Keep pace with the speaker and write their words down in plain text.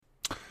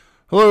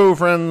Hello,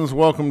 friends.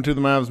 Welcome to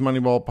the Mavs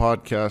Moneyball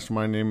podcast.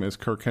 My name is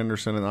Kirk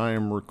Henderson, and I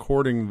am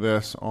recording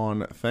this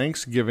on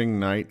Thanksgiving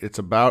night. It's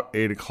about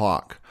 8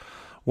 o'clock.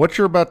 What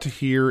you're about to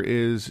hear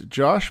is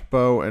Josh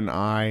Bowe and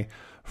I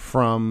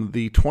from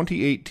the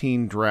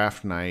 2018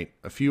 draft night,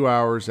 a few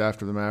hours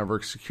after the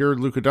Mavericks secured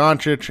Luka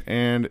Doncic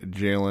and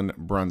Jalen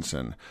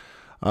Brunson.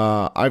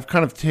 I've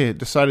kind of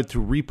decided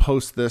to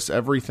repost this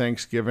every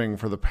Thanksgiving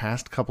for the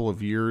past couple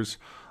of years.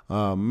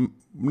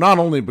 Not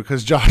only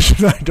because Josh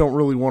and I don't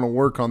really want to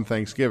work on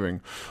Thanksgiving,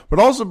 but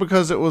also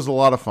because it was a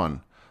lot of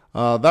fun.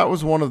 That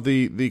was one of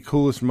the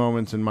coolest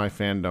moments in my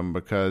fandom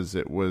because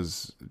it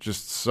was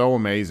just so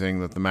amazing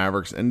that the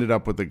Mavericks ended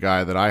up with the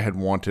guy that I had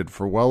wanted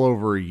for well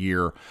over a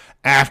year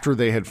after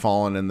they had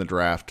fallen in the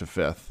draft to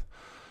fifth.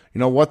 You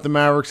know, what the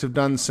Mavericks have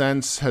done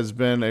since has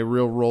been a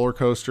real roller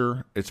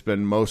coaster. It's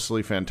been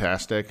mostly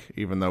fantastic,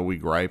 even though we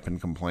gripe and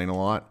complain a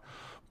lot.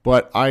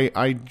 But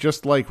I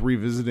just like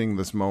revisiting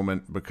this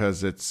moment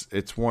because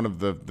it's one of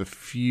the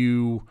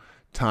few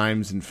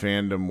times in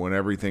fandom when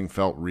everything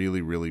felt really,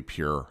 really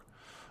pure.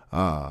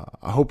 I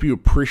hope you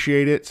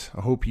appreciate it. I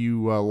hope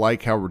you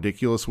like how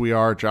ridiculous we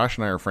are. Josh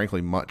and I are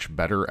frankly much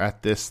better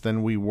at this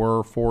than we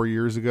were 4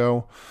 years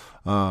ago.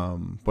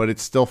 But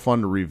it's still fun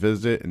to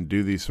revisit and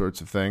do these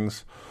sorts of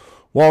things.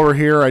 While we're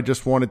here, I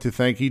just wanted to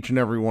thank each and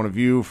every one of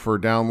you for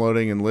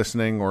downloading and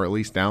listening, or at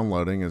least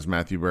downloading, as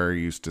Matthew Berry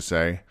used to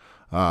say.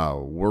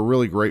 We're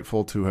really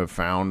grateful to have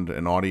found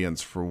an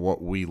audience for what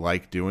we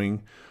like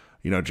doing.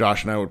 You know,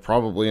 Josh and I would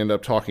probably end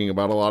up talking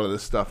about a lot of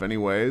this stuff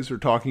anyways, or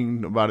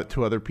talking about it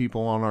to other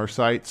people on our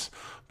sites.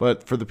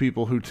 But for the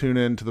people who tune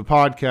in to the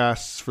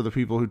podcasts, for the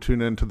people who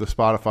tune in to the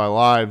Spotify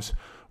Lives,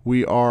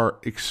 we are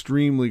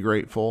extremely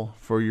grateful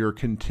for your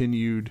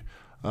continued,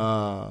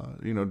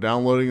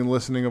 downloading and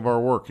listening of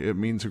our work. It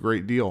means a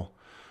great deal.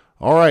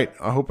 All right.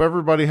 I hope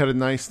everybody had a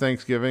nice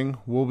Thanksgiving.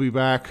 We'll be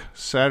back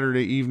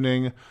Saturday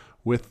evening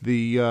with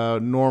the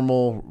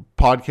normal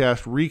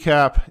podcast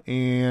recap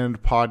and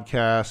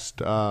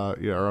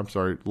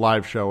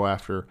live show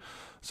after.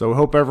 So we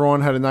hope everyone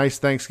had a nice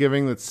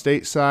Thanksgiving that's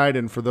stateside,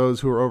 and for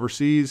those who are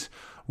overseas,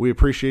 we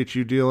appreciate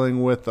you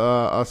dealing with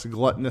us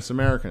gluttonous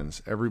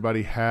Americans.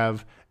 Everybody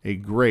have a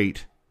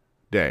great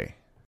day.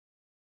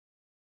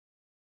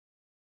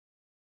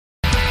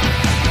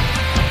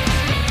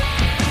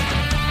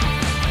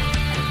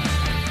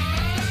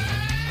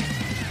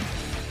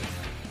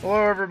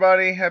 Hello,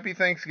 everybody. Happy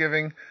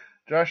Thanksgiving.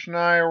 Josh and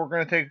I are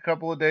going to take a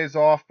couple of days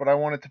off, but I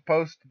wanted to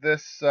post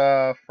this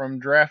from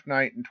draft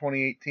night in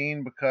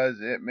 2018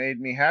 because it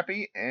made me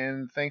happy,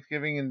 and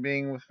Thanksgiving and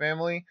being with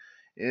family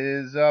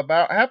is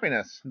about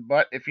happiness.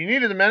 But if you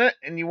needed a minute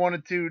and you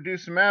wanted to do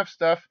some Mavs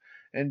stuff,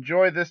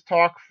 enjoy this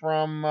talk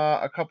from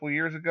a couple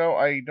years ago.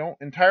 I don't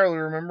entirely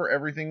remember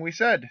everything we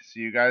said.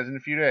 See you guys in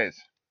a few days.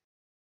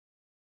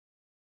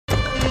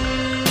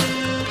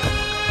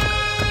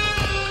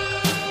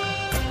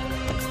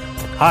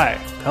 Hi,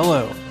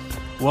 hello.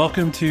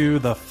 Welcome to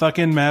the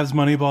fucking Mavs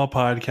Moneyball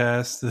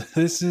podcast.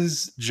 This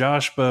is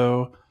Josh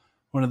Bowe,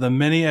 one of the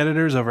many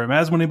editors over at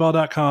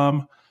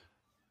MavsMoneyball.com.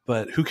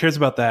 But who cares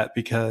about that?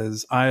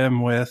 Because I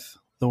am with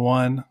the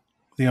one,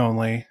 the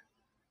only,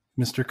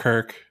 Mr.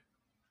 Kirk.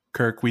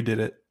 Kirk, we did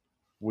it.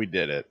 We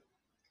did it.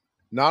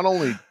 Not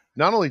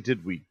only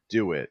did we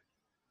do it,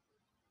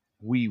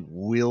 we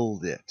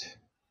willed it.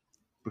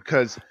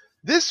 Because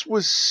this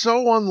was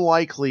so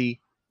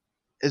unlikely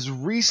as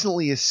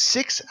recently as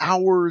 6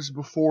 hours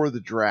before the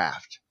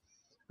draft.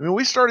 I mean,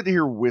 we started to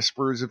hear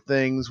whispers of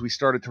things. We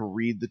started to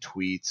read the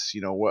tweets.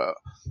 You know,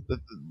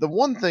 the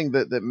one thing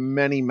that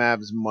many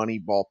Mavs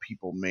Moneyball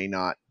people may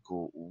not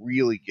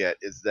really get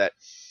is that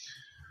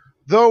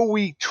though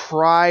we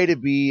try to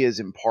be as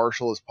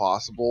impartial as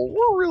possible,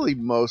 we're really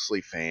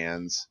mostly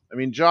fans. I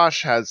mean,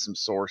 Josh has some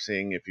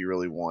sourcing if he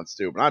really wants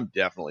to, but I'm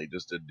definitely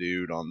just a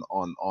dude on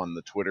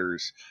the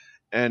Twitters.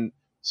 And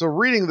so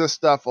reading this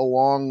stuff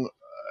along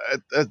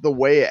the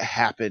way it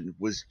happened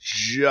was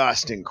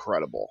just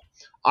incredible.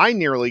 I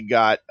nearly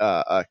got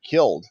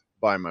killed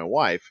by my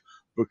wife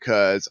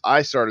because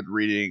I started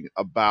reading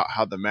about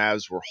how the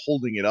Mavs were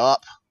holding it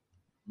up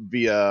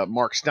via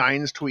Mark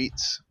Stein's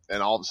tweets,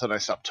 and all of a sudden I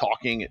stopped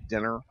talking at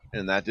dinner,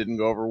 and that didn't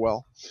go over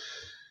well.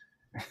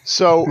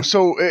 So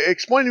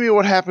explain to me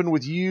what happened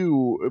with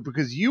you,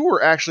 because you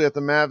were actually at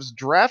the Mavs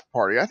draft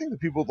party. I think the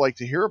people would like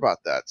to hear about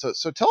that.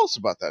 So tell us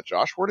about that,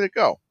 Josh. Where did it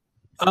go?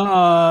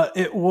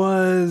 It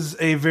was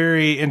a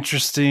very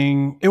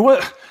interesting.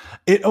 It's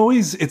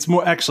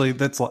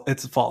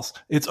false.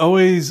 It's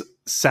always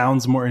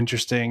sounds more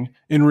interesting.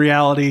 In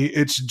reality,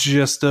 it's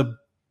just a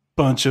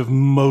bunch of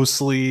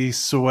mostly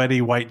sweaty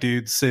white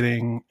dudes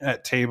sitting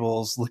at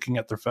tables looking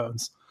at their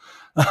phones.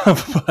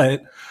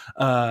 but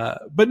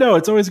no,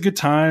 it's always a good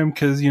time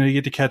because, you know, you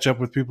get to catch up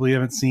with people you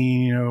haven't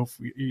seen,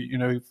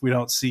 if we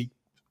don't see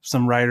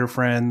some writer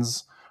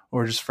friends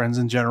or just friends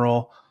in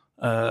general,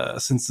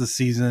 since the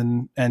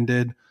season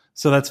ended.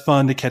 So that's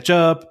fun to catch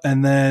up.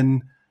 And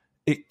then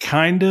it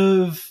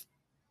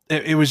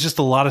was just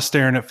a lot of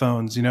staring at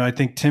phones. You know, I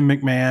think Tim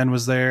McMahon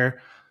was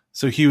there.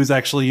 So he was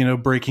actually,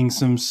 breaking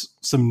some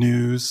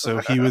news. So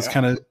he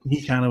kind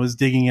of was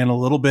digging in a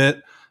little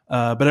bit.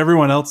 But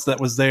everyone else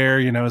that was there,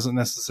 isn't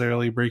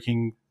necessarily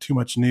breaking too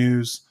much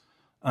news,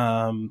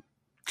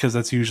 because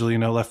that's usually,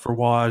 left for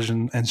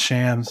Waj and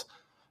Shams.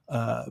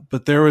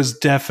 But there was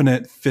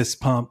definite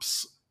fist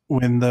pumps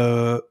when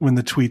the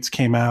tweets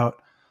came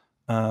out.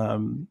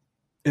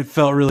 It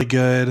felt really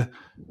good.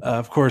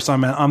 Of course,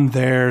 I'm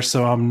there,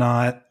 so I'm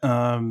not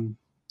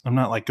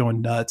like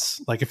going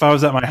nuts. Like if I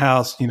was at my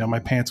house, my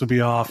pants would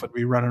be off. I'd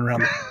be running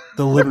around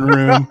the living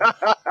room.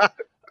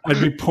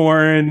 I'd be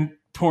pouring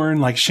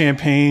like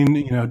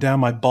champagne, down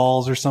my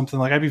balls or something.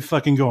 Like I'd be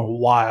fucking going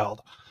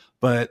wild.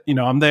 But,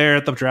 I'm there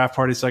at the draft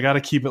party, so I got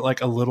to keep it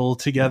like a little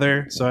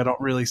together. So I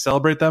don't really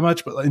celebrate that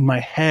much. But in my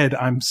head,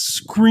 I'm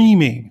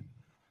screaming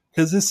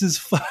because this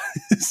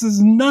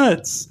is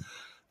nuts.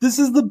 This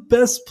is the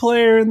best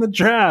player in the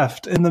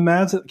draft. And the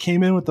Mavs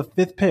came in with the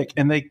 5th pick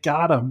and they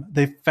got him.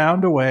 They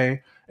found a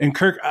way. And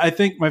Kirk, I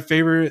think my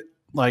favorite,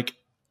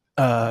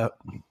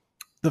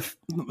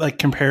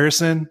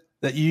 comparison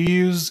that you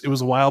used, it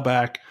was a while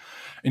back.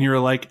 And you were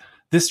like,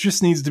 this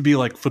just needs to be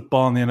like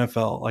football in the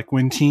NFL. Like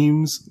when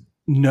teams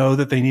know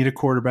that they need a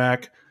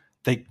quarterback,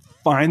 they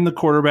find the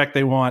quarterback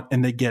they want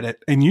and they get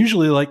it. And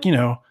usually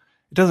it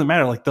doesn't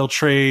matter. Like they'll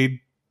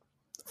trade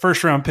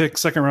first round pick,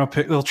 second round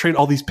pick. They'll trade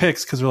all these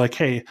picks because they're like,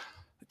 hey,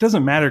 it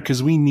doesn't matter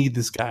because we need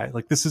this guy.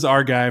 Like this is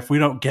our guy. If we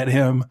don't get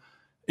him,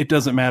 it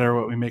doesn't matter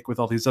what we make with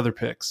all these other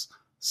picks.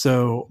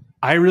 So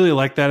I really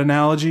like that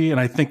analogy. And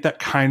I think that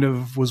kind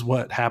of was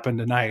what happened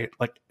tonight.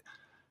 Like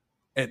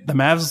the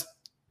Mavs,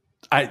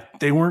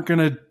 they weren't going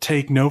to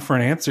take no for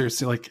an answer.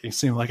 So it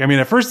seemed like,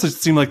 at first it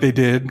seemed like they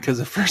did, because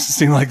at first it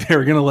seemed like they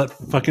were going to let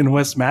fucking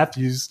Wes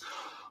Matthews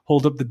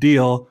hold up the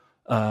deal.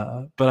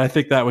 But I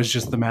think that was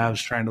just the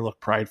Mavs trying to look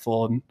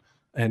prideful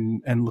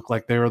and look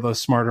like they were the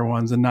smarter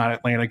ones, and not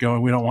Atlanta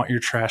going, we don't want your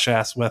trash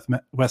ass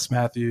Wes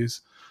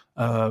Matthews.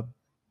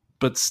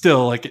 But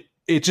still,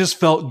 it just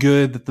felt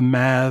good that the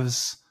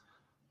Mavs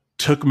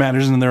took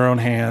matters in their own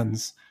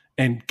hands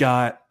and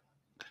got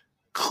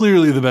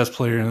clearly the best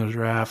player in the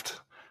draft,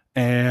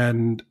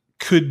 and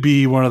could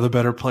be one of the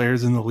better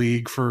players in the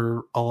league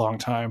for a long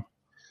time.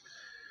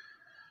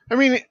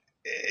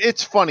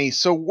 It's funny.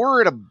 So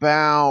we're at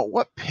about,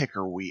 what pick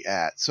are we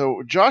at?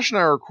 So Josh and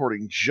I are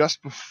recording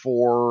just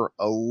before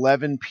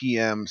 11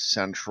 p.m.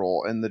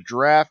 Central, and the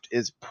draft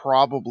is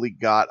probably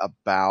got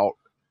about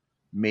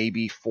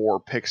maybe 4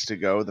 picks to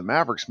go. The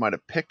Mavericks might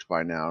have picked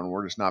by now, and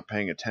we're just not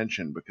paying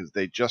attention because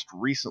they just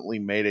recently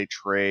made a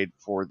trade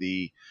for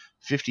the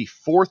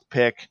 54th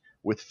pick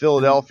with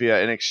Philadelphia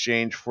in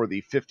exchange for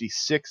the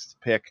 56th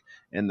pick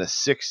and the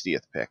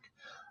 60th pick.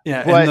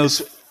 Yeah, and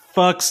those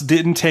fucks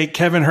didn't take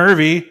Kevin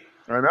Hervey.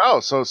 I know.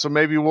 So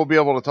maybe we'll be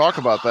able to talk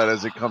about that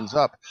as it comes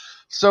up.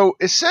 So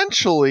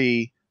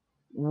essentially,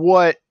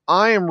 what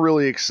I am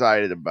really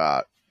excited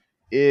about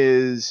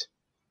is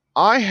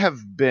I have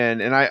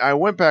been, and I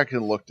went back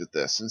and looked at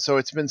this, and so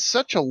it's been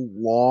such a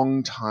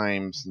long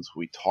time since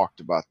we talked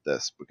about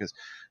this, because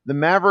the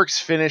Mavericks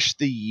finished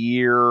the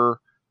year,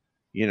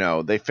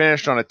 they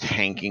finished on a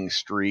tanking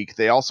streak.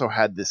 They also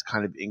had this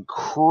kind of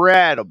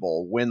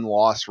incredible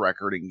win-loss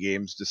record in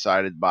games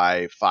decided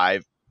by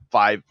five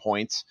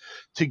points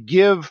to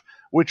give,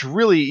 which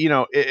really,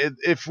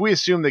 if we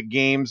assume that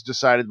games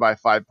decided by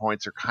 5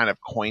 points are kind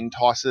of coin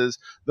tosses,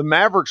 the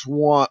Mavericks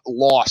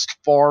lost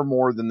far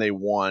more than they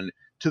won,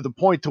 to the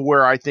point to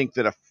where I think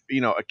that a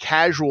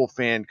casual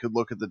fan could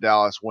look at the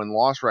Dallas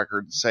win-loss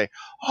record and say,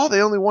 oh,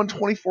 they only won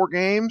 24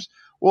 games?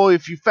 Well,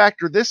 if you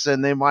factor this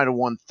in, they might have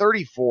won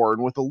 34,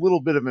 and with a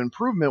little bit of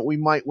improvement, we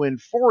might win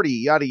 40,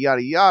 yada,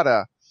 yada,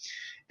 yada.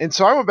 And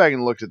so I went back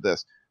and looked at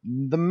this.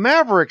 The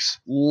Mavericks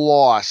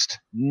lost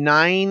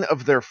 9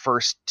 of their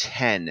first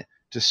 10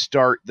 to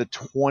start the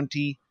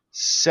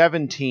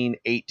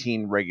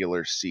 2017-18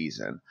 regular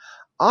season.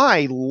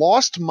 I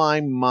lost my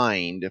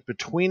mind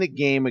between a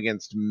game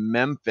against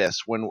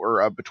Memphis,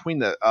 between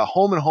the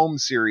home and home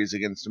series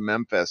against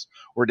Memphis,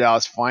 where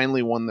Dallas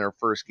finally won their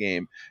first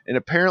game, and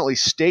apparently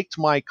staked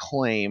my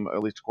claim,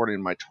 at least according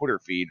to my Twitter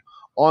feed,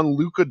 on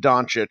Luka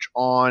Doncic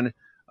on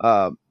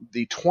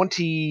the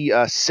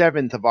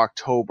 27th of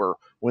October,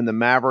 when the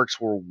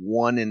Mavericks were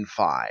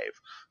 1-5.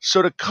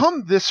 So to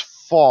come this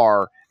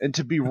far and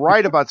to be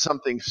right about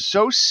something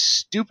so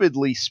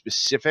stupidly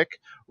specific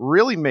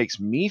really makes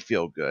me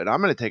feel good.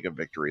 I'm going to take a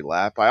victory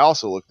lap. I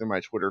also looked through my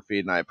Twitter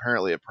feed, and I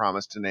apparently have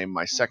promised to name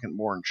my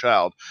second-born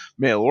child,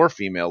 male or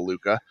female,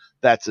 Luka.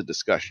 That's a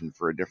discussion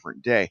for a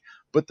different day.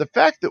 But the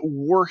fact that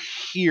we're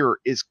here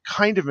is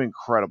kind of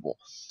incredible,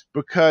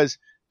 because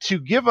to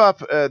give up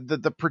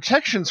the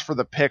protections for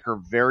the pick are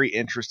very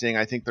interesting.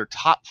 I think they're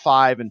top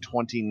 5 in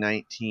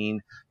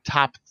 2019,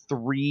 top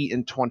 3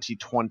 in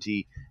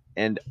 2020,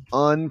 and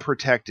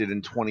unprotected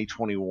in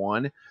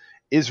 2021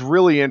 is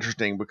really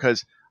interesting,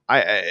 because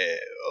I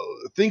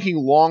thinking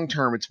long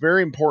term, it's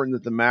very important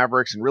that the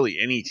Mavericks, and really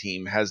any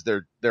team, has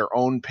their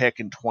own pick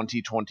in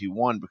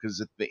 2021, because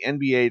if the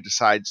NBA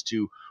decides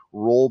to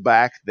roll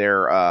back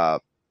their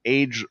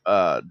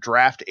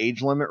draft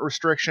age limit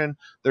restriction,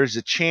 there's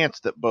a chance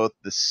that both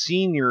the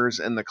seniors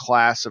in the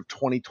class of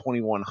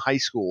 2021 high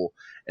school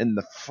and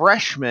the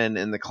freshmen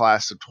in the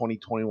class of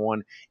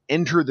 2021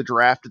 enter the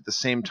draft at the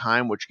same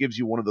time, which gives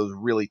you one of those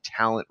really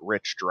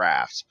talent-rich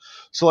drafts.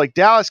 So, like,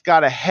 Dallas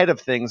got ahead of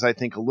things, I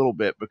think, a little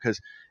bit,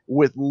 because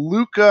with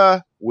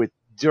Luka, with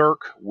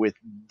Dirk, with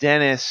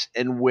Dennis,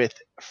 and with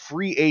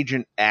free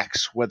agent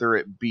X, whether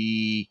it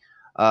be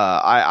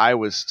I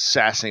was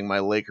sassing my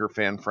Laker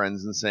fan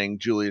friends and saying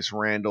Julius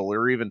Randle,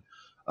 or even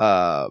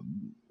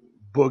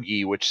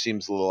Boogie, which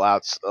seems a little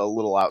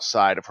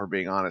outside, if we're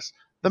being honest.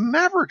 The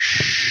Mavericks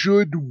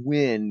should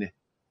win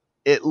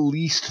at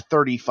least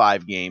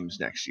 35 games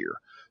next year.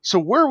 So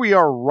where we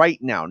are right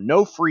now,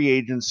 no free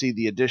agency,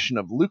 the addition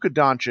of Luka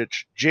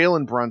Doncic,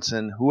 Jalen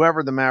Brunson,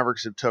 whoever the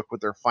Mavericks have took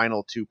with their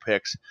final 2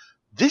 picks,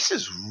 this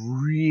is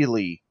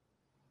really,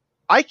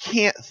 I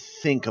can't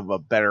think of a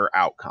better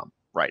outcome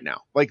right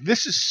now. Like,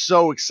 this is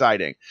so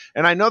exciting.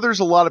 And I know there's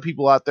a lot of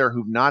people out there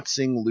who've not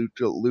seen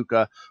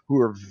Luka who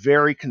are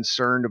very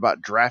concerned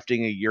about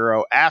drafting a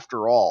Euro.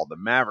 After all, the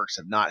Mavericks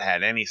have not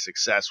had any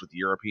success with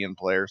European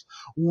players.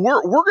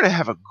 We're going to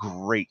have a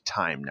great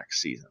time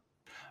next season.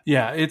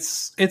 Yeah,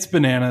 it's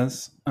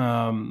bananas.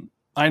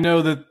 I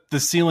know that the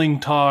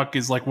ceiling talk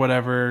is like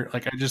whatever.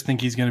 Like, I just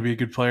think he's going to be a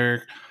good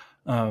player.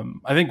 I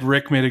think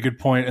Rick made a good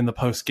point in the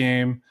post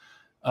game.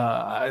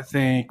 I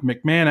think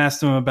McMahon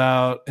asked him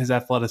about his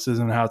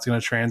athleticism and how it's going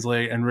to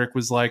translate, and Rick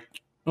was like,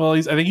 "Well,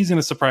 I think he's going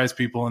to surprise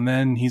people." And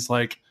then he's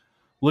like,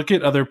 "Look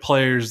at other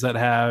players that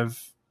have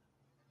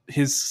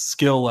his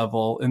skill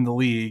level in the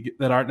league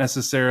that aren't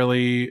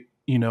necessarily,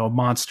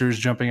 monsters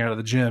jumping out of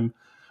the gym.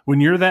 When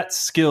you're that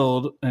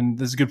skilled," and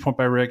this is a good point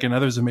by Rick, and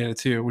others have made it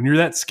too. When you're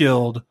that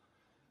skilled,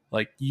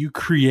 like, you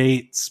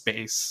create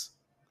space.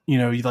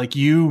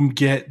 You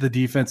get the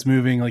defense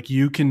moving. Like,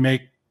 you can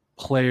make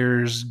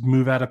players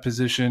move out of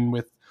position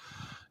with,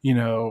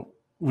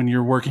 when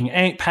you're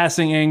working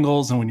passing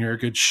angles, and when you're a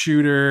good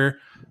shooter,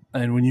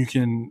 and when you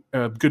can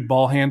a good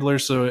ball handler.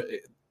 So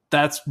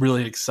that's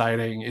really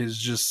exciting. Is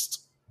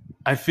just,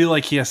 I feel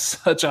like he has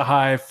such a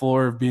high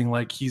floor of being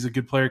like, he's a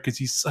good player because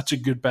he's such a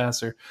good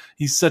passer.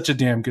 He's such a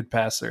damn good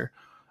passer.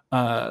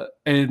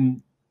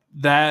 And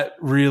that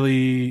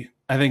really,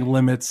 I think,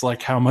 limits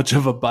like how much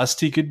of a bust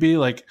he could be.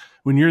 Like,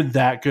 when you're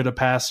that good a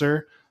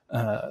passer,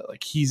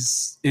 like,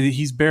 he's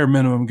bare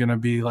minimum going to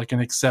be like an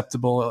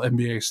acceptable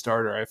NBA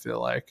starter, I feel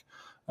like.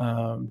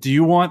 Do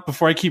you want,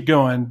 before I keep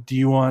going, do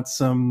you want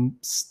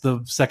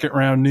the second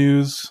round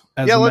news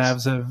as the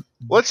Mavs have?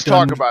 Let's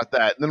talk about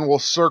that, and then we'll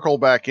circle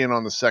back in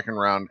on the second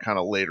round kind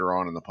of later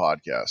on in the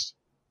podcast.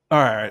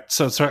 All right.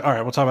 So all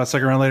right, we'll talk about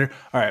second round later.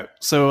 All right.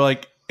 So,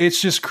 like, it's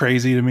just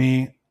crazy to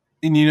me.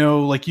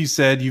 And, like you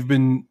said, you've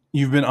been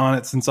on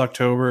it since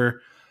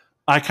October.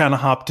 I kind of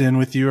hopped in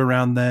with you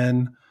around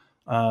then.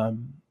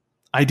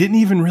 I didn't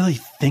even really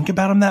think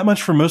about him that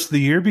much for most of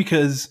the year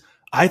because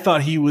I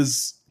thought he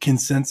was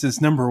consensus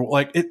number.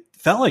 Like, it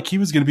felt like he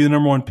was going to be the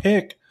number 1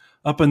 pick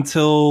up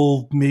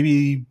until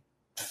maybe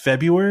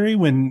February,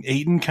 when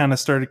Ayton kind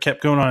of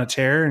kept going on a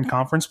tear in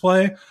conference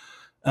play.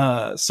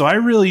 So I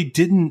really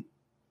didn't,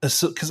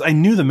 because I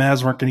knew the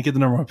Mavs weren't going to get the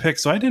number 1 pick.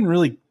 So I didn't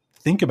really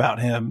think about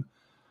him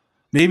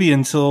maybe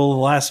until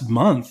last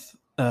month,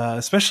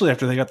 especially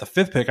after they got the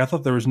 5th pick. I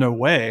thought there was no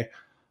way.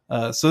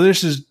 So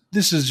this is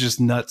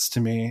just nuts to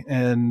me.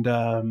 And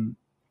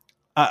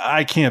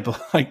I can't,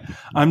 like,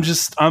 I'm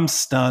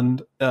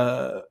stunned.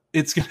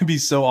 It's going to be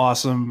so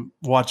awesome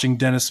watching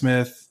Dennis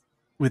Smith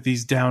with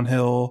these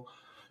downhill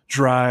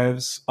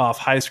drives off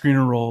high screen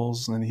and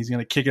rolls, and he's going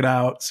to kick it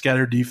out,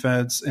 scatter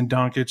defense, and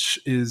Doncic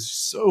is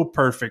so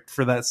perfect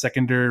for that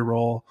secondary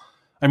role.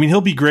 I mean,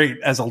 he'll be great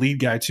as a lead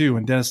guy too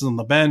when Dennis is on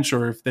the bench,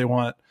 or if they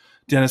want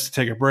Dennis to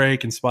take a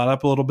break and spot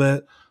up a little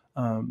bit.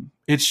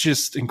 It's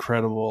just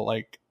incredible.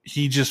 Like,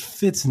 he just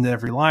fits into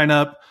every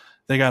lineup.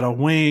 They got a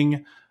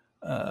wing.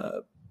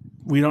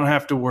 We don't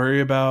have to worry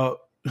about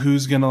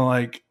who's going to,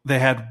 like, they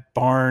had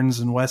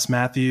Barnes and Wes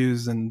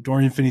Matthews and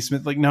Dorian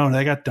Finney-Smith. Like, no,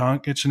 they got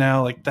Doncic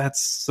now. Like,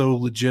 that's so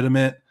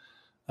legitimate.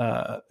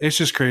 It's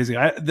just crazy.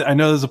 I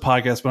know there's a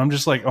podcast, but I'm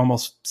just, like,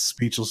 almost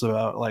speechless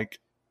about, like,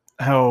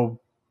 how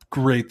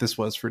great this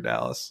was for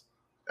Dallas.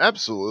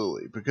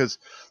 Absolutely. Because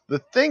the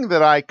thing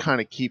that I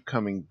kind of keep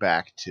coming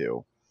back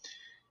to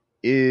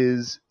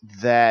is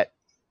that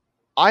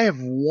I have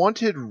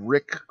wanted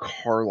Rick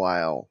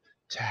Carlisle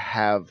to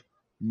have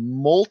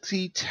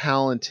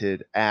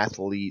multi-talented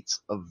athletes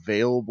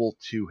available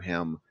to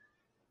him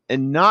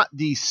and not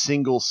these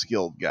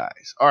single-skilled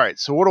guys. All right,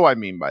 so what do I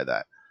mean by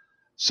that?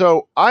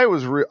 So I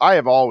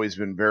have always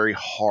been very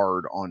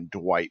hard on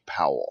Dwight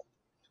Powell.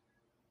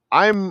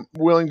 I'm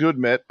willing to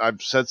admit,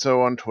 I've said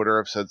so on Twitter,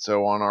 I've said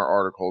so on our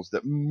articles,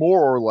 that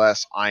more or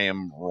less I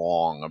am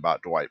wrong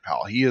about Dwight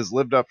Powell. He has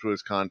lived up to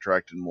his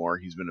contract and more.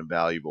 He's been a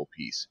valuable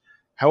piece.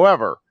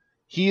 However,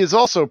 he is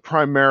also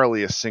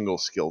primarily a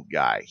single-skilled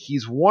guy.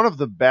 He's one of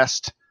the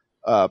best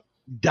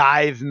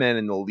dive men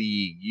in the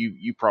league.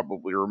 You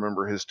probably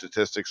remember his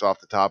statistics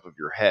off the top of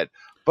your head,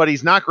 but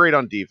he's not great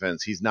on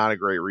defense. He's not a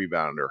great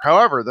rebounder.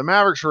 However, the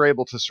Mavericks are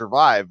able to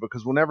survive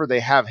because whenever they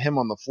have him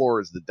on the floor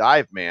as the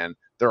dive man,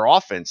 their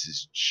offense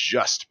is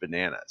just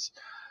bananas.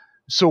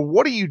 So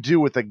what do you do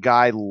with a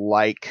guy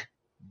like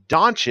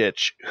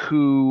Doncic,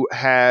 who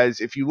has,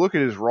 if you look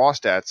at his raw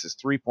stats, his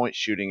three-point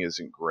shooting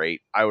isn't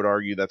great. I would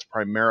argue that's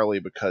primarily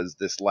because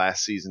this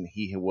last season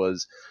he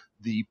was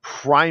the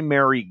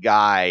primary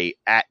guy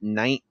at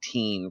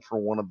 19 for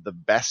one of the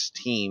best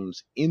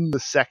teams in the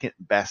second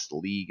best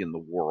league in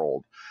the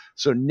world.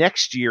 So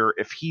next year,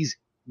 if he's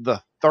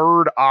the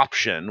third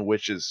option,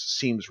 which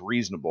seems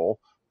reasonable,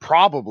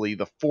 probably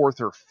the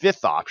fourth or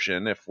fifth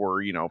option if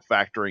we're,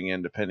 factoring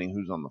in depending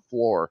who's on the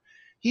floor,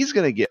 he's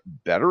going to get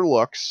better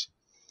looks.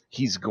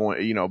 He's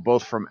going,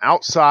 both from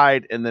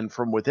outside and then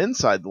from within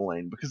inside the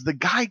lane, because the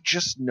guy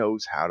just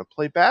knows how to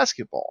play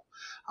basketball.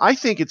 I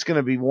think it's going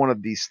to be one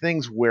of these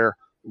things where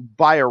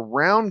by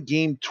around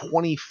game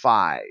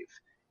 25,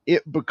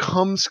 it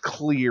becomes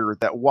clear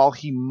that while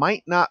he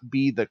might not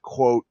be the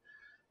quote,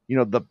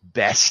 the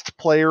best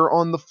player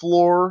on the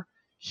floor,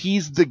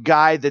 he's the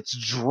guy that's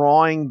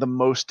drawing the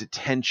most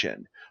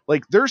attention.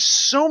 Like, there's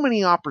so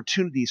many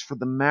opportunities for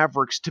the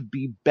Mavericks to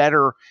be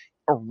better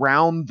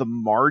around the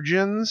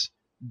margins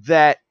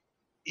that,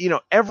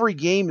 every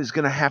game is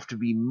going to have to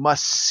be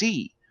must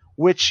see,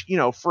 which,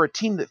 for a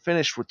team that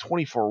finished with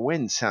 24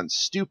 wins sounds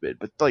stupid,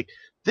 but like,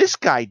 this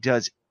guy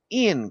does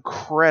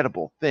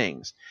incredible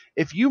things.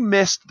 If you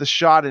missed the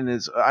shot in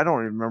his, I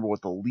don't even remember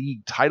what the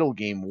league title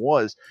game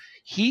was,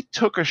 he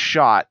took a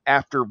shot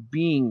after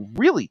being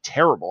really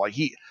terrible. Like,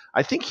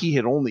 I think he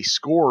had only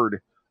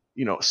scored,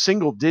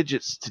 single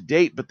digits to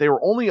date, but they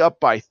were only up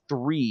by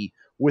 3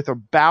 with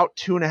about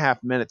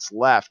 2.5 minutes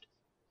left.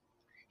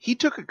 He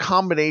took a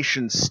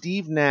combination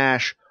Steve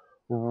Nash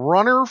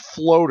runner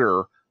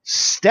floater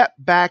step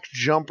back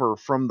jumper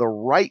from the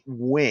right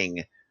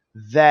wing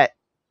that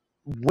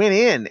went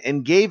in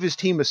and gave his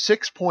team a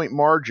 6-point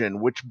margin,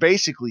 which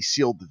basically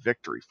sealed the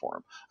victory for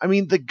him. I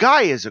mean, the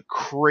guy is a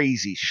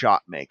crazy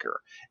shot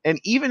maker. And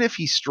even if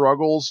he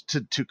struggles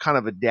to kind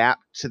of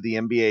adapt to the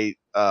NBA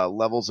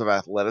levels of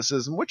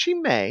athleticism, which he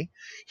may,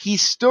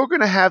 he's still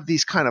going to have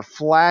these kind of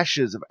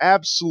flashes of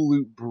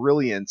absolute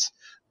brilliance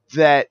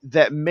that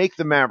make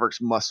the Mavericks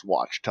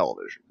must-watch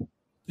television.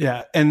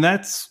 Yeah, and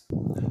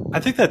I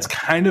think that's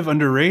kind of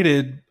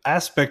underrated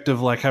aspect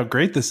of like how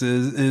great this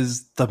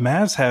is the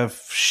Mavs have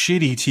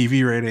shitty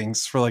TV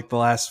ratings for like the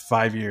last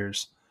 5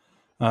 years.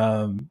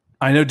 I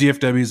know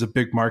DFW is a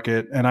big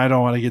market, and I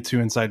don't want to get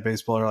too inside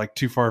baseball or like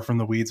too far from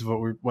the weeds of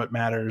what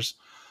matters,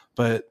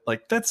 but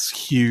like that's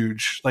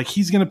huge. Like,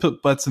 he's going to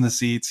put butts in the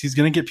seats. He's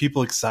going to get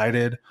people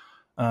excited.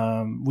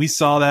 We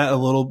saw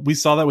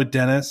that with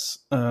Dennis.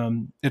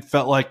 It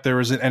felt like there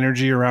was an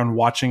energy around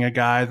watching a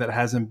guy that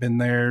hasn't been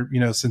there,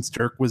 since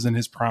Dirk was in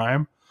his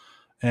prime.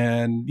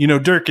 And,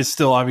 Dirk is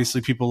still, obviously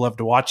people love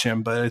to watch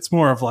him, but it's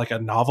more of like a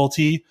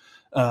novelty,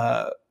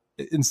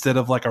 instead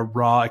of like a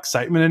raw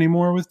excitement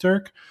anymore with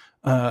Dirk.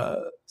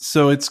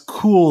 So it's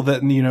cool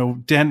that,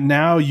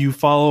 now you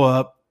follow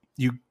up,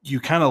 you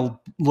kind of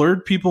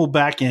lured people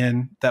back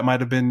in that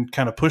might've been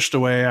kind of pushed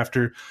away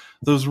after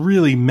those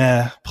really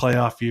meh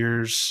playoff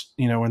years,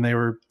 when they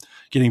were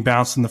getting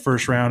bounced in the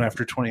first round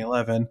after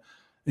 2011,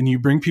 and you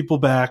bring people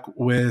back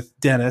with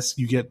Dennis,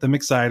 you get them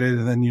excited.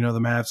 And then, the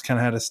Mavs kind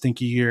of had a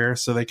stinky year,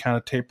 so they kind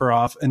of taper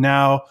off. And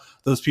now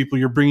those people,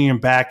 you're bringing them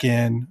back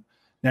in.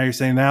 Now you're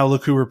saying, now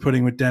look who we're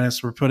putting with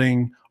Dennis. We're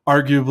putting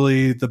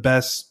arguably the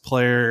best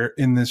player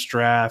in this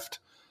draft.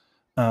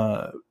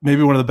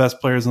 Maybe one of the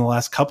best players in the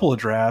last couple of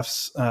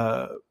drafts.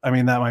 That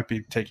might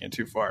be taking it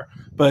too far,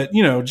 but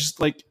just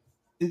like,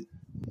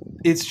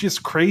 it's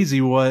just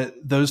crazy what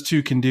those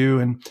two can do.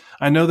 And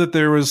I know that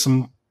there was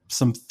some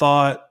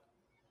thought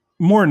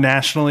more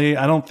nationally.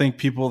 I don't think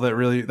people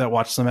that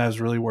watch them as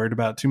really worried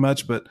about too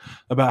much, but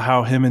about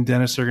how him and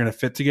Dennis are going to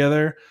fit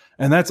together.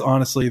 And that's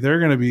honestly, they're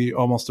going to be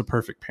almost a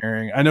perfect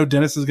pairing. I know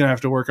Dennis is going to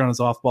have to work on his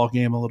off-ball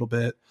game a little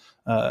bit.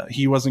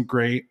 He wasn't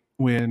great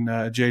when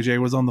JJ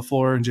was on the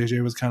floor, and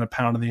JJ was kind of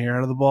pounding the air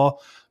out of the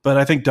ball. But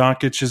I think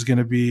Doncic is going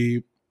to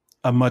be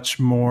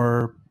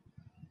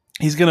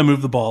he's going to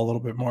move the ball a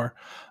little bit more.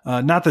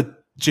 Not that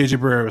JJ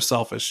Barea was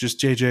selfish, just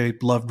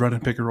JJ loved running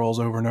pick and rolls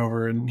over and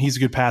over, and he's a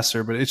good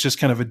passer, but it's just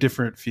kind of a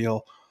different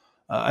feel.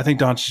 I think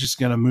Doncic is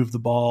going to move the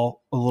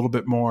ball a little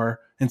bit more,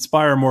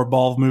 inspire more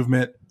ball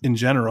movement in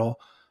general.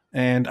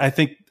 And I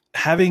think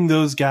having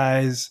those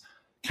guys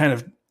kind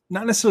of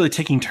not necessarily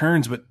taking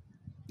turns, but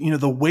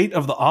the weight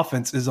of the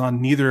offense is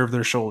on neither of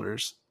their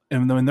shoulders.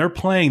 And when they're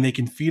playing, they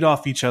can feed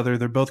off each other.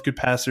 They're both good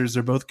passers.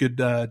 They're both good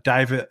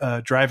drive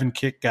and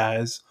kick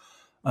guys.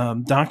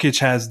 Doncic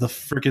has the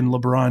freaking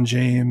LeBron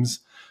James,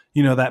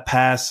 that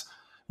pass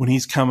when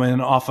he's coming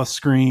off a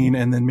screen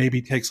and then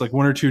maybe takes like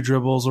one or two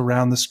dribbles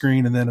around the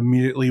screen and then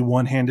immediately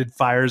one-handed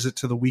fires it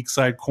to the weak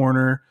side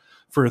corner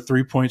for a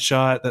 3-point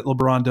shot that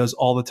LeBron does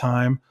all the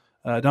time.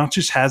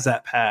 Doncic has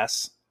that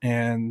pass,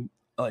 and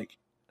like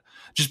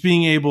just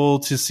being able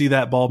to see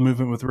that ball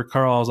movement with Rick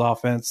Carlisle's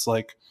offense,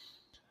 like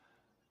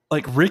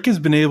like Rick has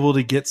been able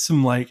to get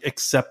some like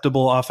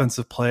acceptable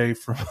offensive play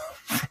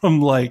from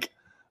like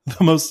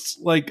the most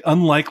like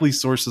unlikely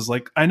sources.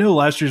 Like I know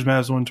last year's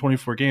Mavs won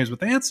 24 games, but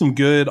they had some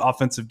good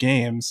offensive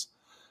games.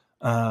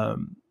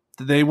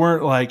 They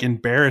weren't like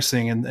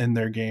embarrassing in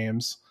their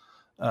games.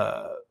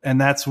 And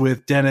that's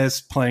with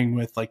Dennis playing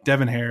with like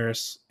Devin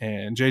Harris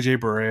and JJ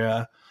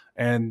Barea.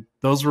 And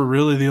those were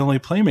really the only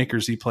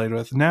playmakers he played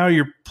with. Now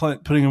you're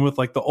putting him with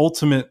like the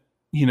ultimate,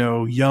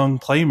 young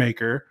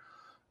playmaker.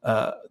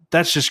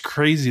 That's just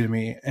crazy to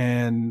me.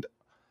 And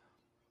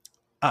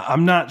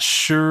I'm not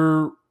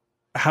sure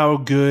how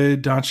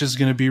good Doncic is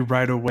going to be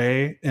right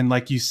away. And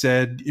like you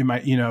said, it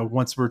might,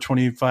 once we're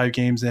 25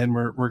 games in,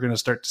 we're going to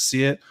start to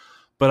see it.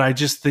 But I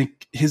just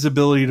think his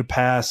ability to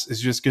pass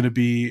is just going to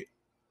be,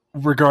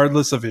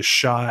 regardless of his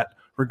shot,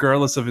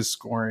 regardless of his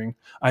scoring,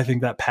 I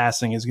think that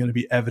passing is going to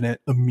be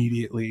evident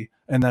immediately.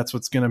 And that's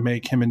what's going to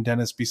make him and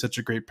Dennis be such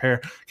a great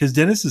pair, because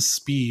Dennis's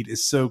speed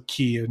is so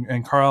key.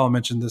 And Carl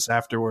mentioned this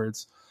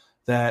afterwards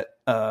that,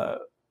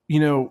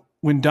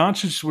 when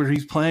Doncic, where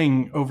he's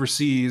playing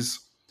overseas,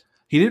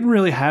 he didn't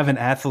really have an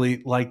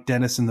athlete like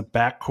Dennis in the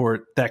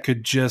backcourt that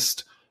could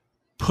just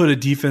put a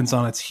defense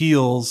on its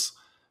heels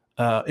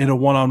in a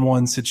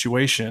one-on-one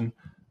situation.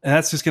 And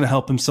that's just going to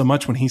help him so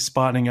much when he's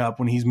spotting up,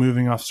 when he's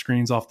moving off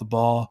screens, off the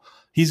ball.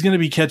 He's going to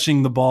be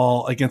catching the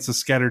ball against a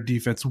scattered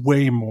defense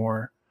way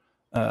more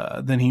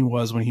than he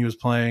was when he was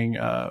playing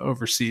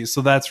overseas.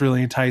 So that's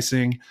really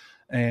enticing.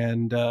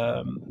 And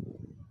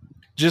and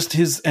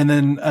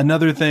then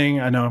another thing,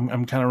 I know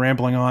I'm kind of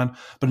rambling on,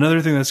 but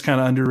another thing that's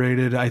kind of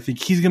underrated, I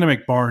think he's going to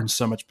make Barnes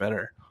so much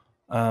better.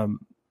 I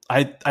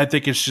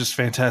think it's just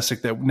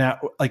fantastic that now,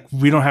 like,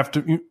 we don't have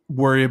to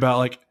worry about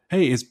like,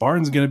 hey, is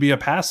Barnes going to be a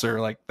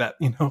passer? Like that,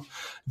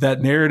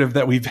 that narrative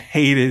that we've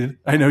hated.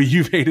 I know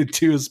you've hated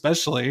too,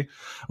 especially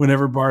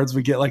whenever Barnes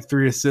would get like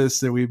 3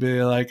 assists and we'd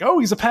be like, oh,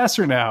 he's a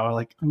passer now.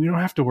 Like, we don't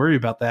have to worry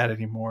about that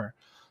anymore.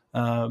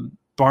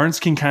 Barnes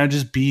can kind of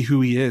just be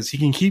who he is. He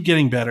can keep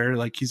getting better.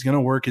 Like, he's going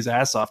to work his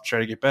ass off to try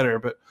to get better,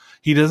 but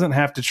he doesn't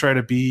have to try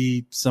to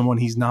be someone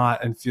he's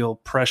not and feel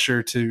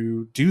pressure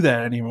to do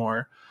that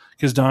anymore,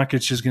 because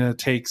Doncic is going to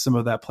take some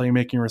of that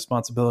playmaking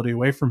responsibility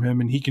away from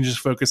him, and he can just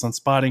focus on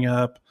spotting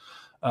up,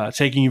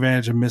 taking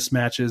advantage of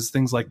mismatches,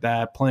 things like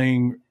that,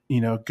 playing,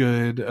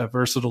 good,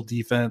 versatile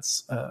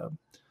defense.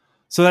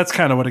 So that's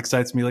kind of what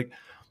excites me. Like,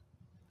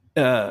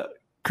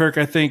 Kirk,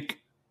 I think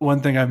one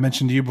thing I've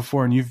mentioned to you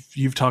before, and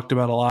you've talked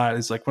about a lot,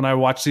 is like, when I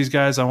watch these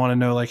guys, I want to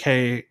know, like,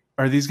 hey,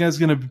 are these guys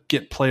going to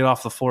get played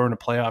off the floor in a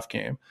playoff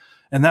game?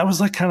 And that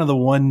was like kind of the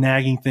one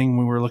nagging thing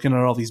when we were looking at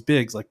all these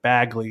bigs like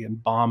Bagley and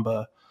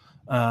Bamba,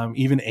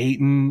 even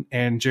Ayton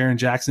and Jaren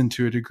Jackson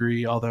to a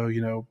degree,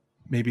 although,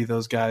 maybe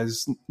those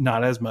guys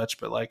not as much,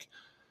 but like,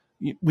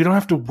 we don't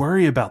have to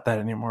worry about that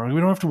anymore. We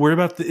don't have to worry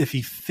about if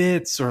he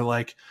fits, or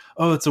like,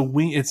 oh, it's a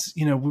wing. It's,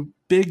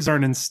 bigs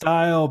aren't in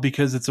style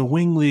because it's a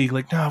wing league.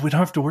 Like, no, we don't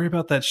have to worry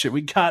about that shit.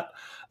 We got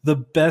the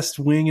best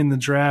wing in the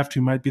draft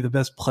who might be the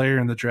best player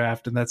in the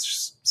draft. And that's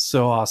just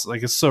so awesome.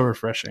 Like, it's so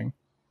refreshing.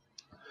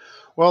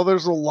 Well,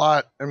 there's a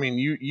lot. I mean,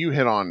 you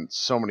hit on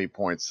so many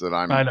points that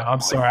I know.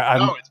 I'm sorry.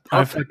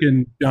 I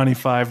fucking Johnny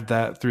Fived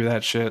that through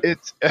that shit.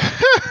 It's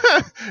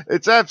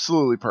it's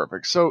absolutely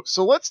perfect. So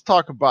let's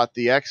talk about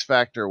the X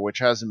factor, which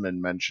hasn't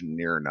been mentioned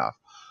near enough.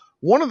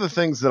 One of the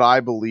things that I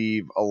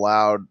believe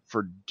allowed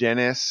for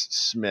Dennis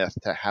Smith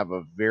to have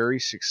a very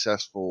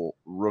successful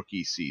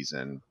rookie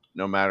season,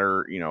 no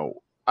matter,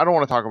 I don't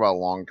want to talk about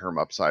long-term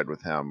upside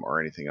with him or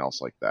anything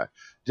else like that.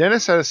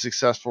 Dennis had a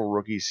successful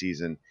rookie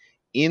season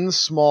in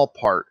small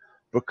part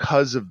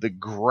because of the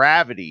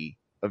gravity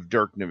of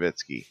Dirk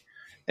Nowitzki.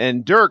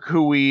 And Dirk,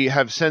 who we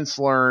have since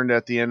learned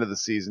at the end of the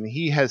season,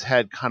 he has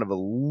had kind of a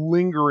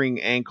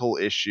lingering ankle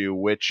issue,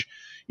 which,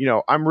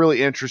 I'm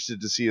really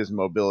interested to see his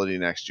mobility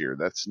next year.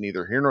 That's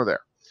neither here nor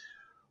there.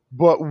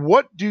 But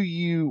what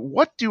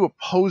do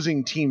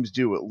opposing teams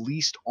do, at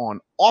least on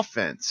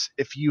offense,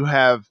 if you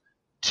have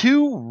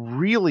two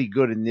really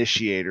good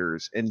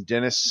initiators in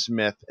Dennis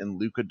Smith and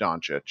Luka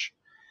Doncic,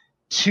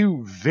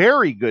 two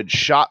very good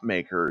shot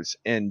makers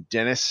in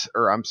Dirk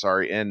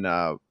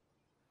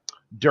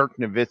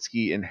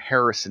Nowitzki and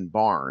Harrison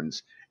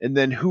Barnes, and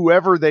then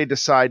whoever they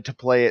decide to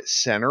play at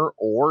center,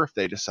 or if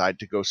they decide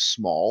to go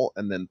small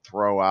and then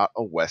throw out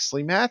a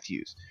Wesley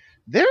Matthews.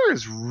 There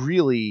is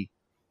really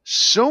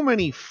so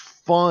many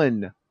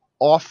fun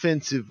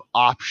offensive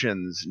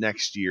options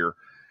next year.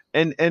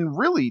 And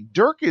really,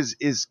 Dirk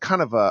is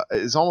kind of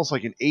is almost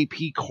like an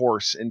AP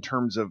course in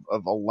terms of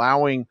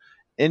allowing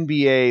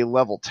NBA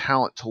level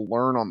talent to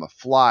learn on the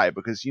fly,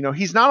 because,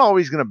 he's not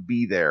always going to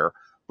be there.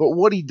 But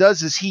what he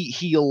does is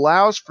he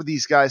allows for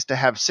these guys to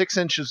have 6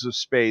 inches of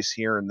space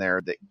here and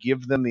there that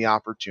give them the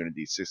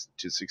opportunity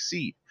to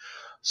succeed.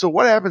 So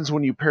what happens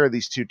when you pair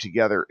these two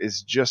together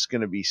is just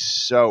going to be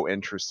so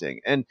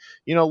interesting. And,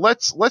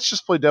 let's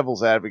just play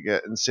devil's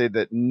advocate and say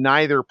that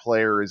neither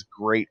player is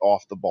great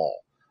off the ball.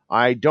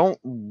 I don't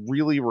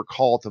really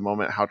recall at the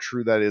moment how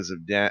true that is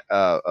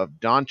of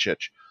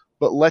Doncic,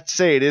 but let's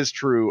say it is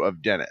true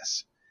of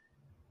Dennis.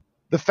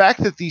 the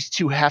fact that these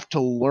two have to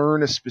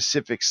learn a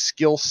specific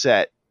skill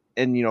set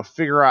and,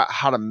 figure out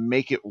how to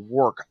make it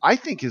work, I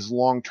think is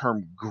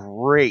long-term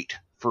great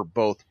for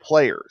both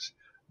players,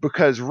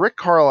 because Rick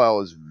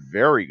Carlisle is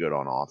very good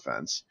on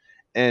offense,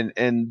 and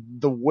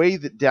the way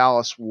that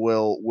Dallas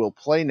will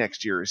play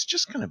next year is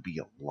just going to be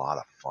a lot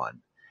of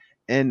fun.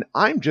 And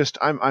I'm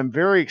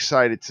very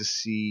excited to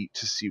see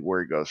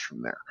where he goes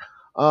from there.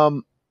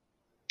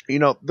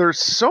 There's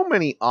so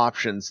many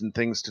options and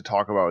things to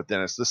talk about with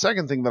Dennis. The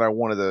second thing that I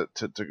wanted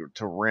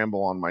to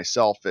ramble on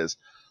myself is,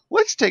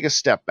 let's take a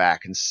step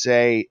back and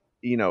say,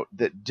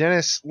 that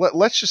Dennis,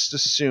 let's just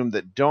assume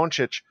that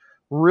Doncic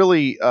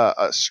really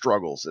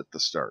struggles at the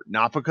start,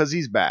 not because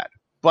he's bad,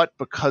 but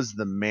because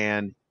the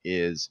man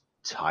is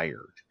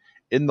tired.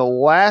 In the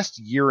last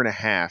year and a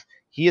half,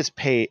 he has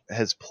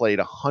played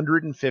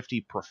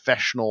 150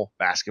 professional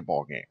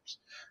basketball games.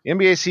 The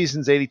NBA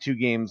season's 82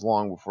 games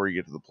long before you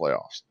get to the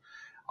playoffs.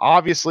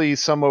 Obviously,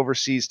 some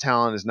overseas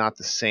talent is not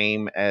the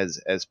same as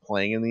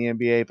playing in the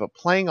NBA, but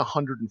playing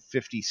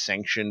 150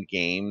 sanctioned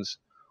games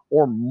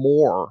or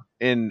more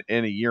in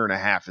a year and a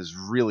half is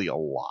really a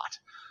lot.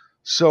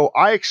 So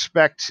I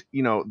expect,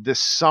 this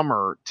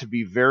summer to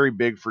be very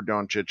big for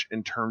Doncic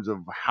in terms of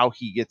how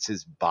he gets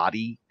his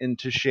body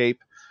into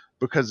shape,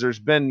 because there's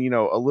been,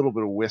 a little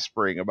bit of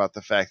whispering about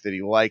the fact that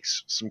he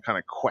likes some kind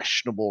of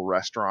questionable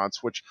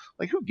restaurants, which,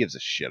 like, who gives a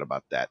shit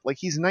about that? Like,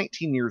 he's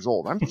 19 years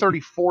old. I'm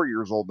 34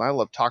 years old, and I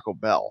love Taco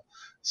Bell.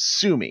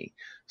 Sue me.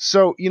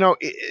 So,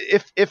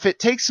 if it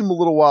takes him a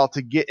little while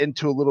to get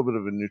into a little bit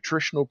of a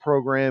nutritional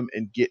program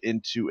and get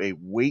into a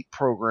weight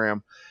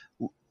program,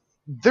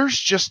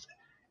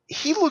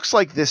 he looks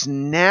like this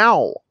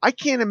now. I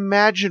can't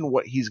imagine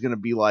what he's going to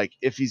be like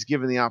if he's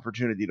given the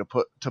opportunity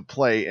to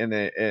play in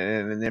an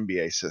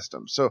NBA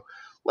system. So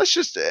let's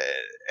just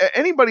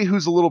anybody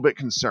who's a little bit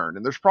concerned,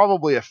 and there's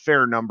probably a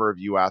fair number of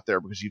you out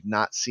there because you've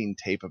not seen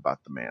tape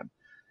about the man,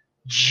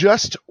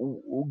 just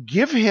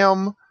give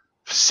him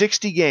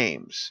 60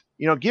 games.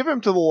 Give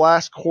him to the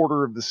last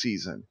quarter of the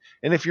season.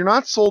 And if you're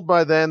not sold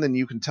by then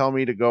you can tell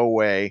me to go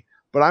away.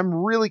 But I'm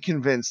really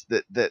convinced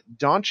that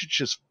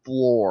Doncic's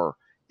floor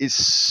is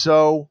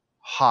so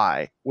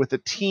high with a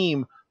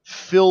team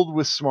filled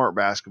with smart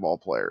basketball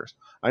players.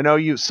 I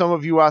know some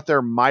of you out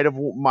there might have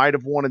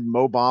wanted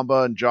Mo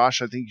Bamba, and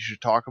Josh, I think you should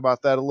talk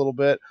about that a little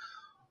bit.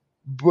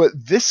 But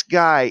this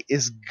guy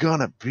is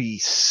gonna be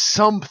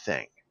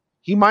something.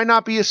 He might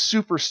not be a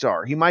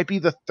superstar. He might be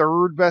the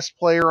third best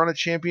player on a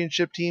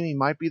championship team. He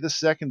might be the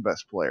second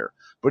best player,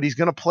 but he's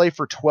gonna play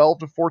for 12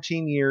 to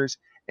 14 years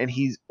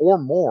or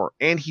more,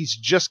 and he's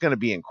just gonna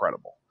be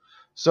incredible.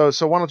 So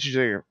why don't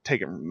you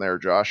take it from there,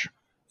 Josh?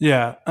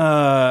 Yeah,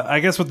 I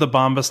guess with the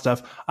Bamba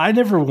stuff, I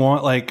never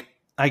want, like,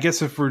 I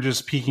guess if we're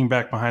just peeking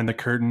back behind the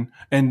curtain,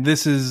 and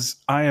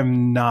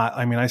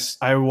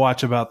I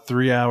watch about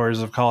 3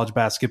 hours of college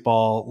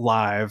basketball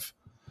live,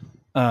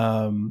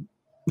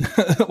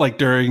 like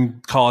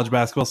during college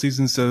basketball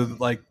season. So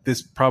like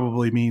this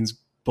probably means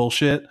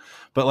bullshit,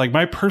 but like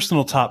my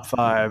personal top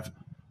 5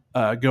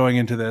 going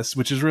into this,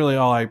 which is really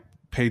all I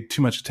paid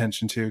too much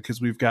attention to, because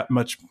we've got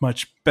much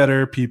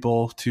better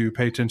people to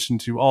pay attention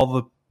to all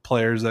the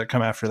players that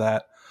come after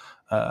that.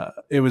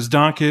 It was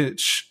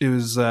Doncic, it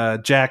was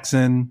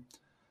Jackson,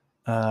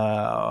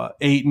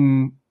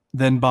 Ayton,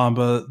 then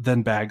Bamba,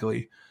 then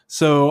Bagley.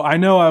 So I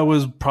know I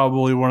was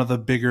probably one of the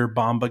bigger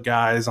Bamba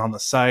guys on the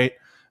site,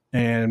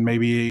 and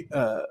maybe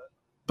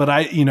but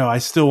I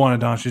still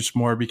wanted Doncic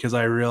more because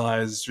I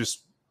realized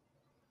just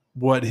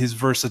what his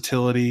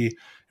versatility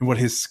and what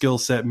his skill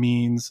set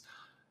means,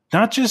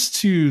 not just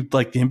to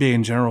like the NBA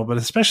in general, but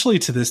especially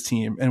to this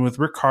team, and with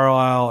Rick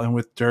Carlisle and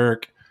with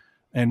Dirk,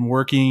 and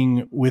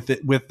working with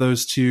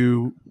those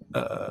two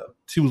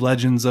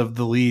legends of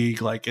the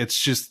league. Like, it's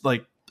just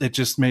like, it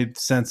just made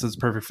sense as a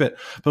perfect fit.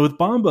 But with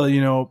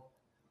Bamba,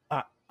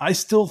 I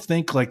still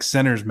think like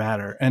centers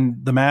matter,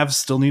 and the Mavs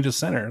still need a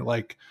center.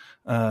 Like,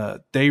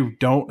 they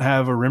don't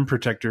have a rim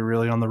protector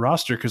really on the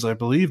roster, because I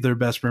believe their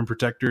best rim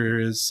protector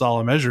is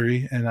Salah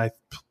Mejri, and I'm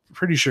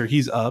pretty sure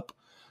he's up.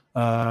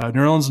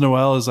 Nerlens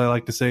Noel, as I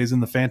like to say, is in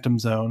the phantom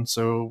zone,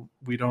 so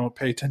we don't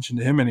pay attention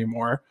to him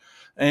anymore.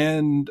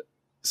 And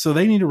so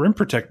they need a rim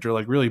protector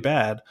like really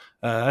bad.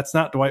 That's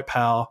not Dwight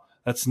Powell.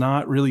 That's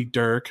not really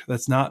Dirk.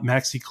 That's not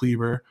Maxi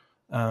Kleber.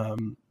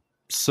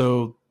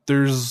 So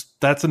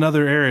that's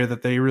another area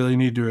that they really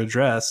need to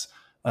address.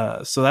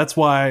 So that's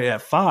why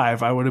at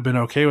 5, I would have been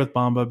okay with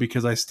Bamba,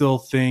 because I still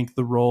think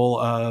the role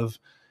of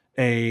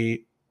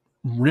a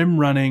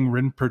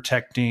rim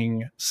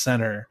protecting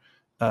center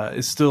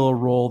is still a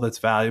role that's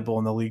valuable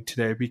in the league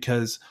today.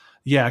 Because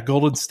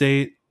Golden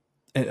State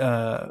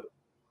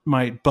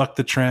might buck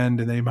the trend,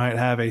 and they might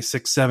have a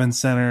 6'7"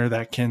 center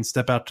that can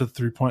step out to the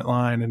 3-point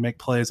line and make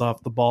plays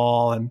off the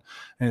ball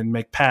and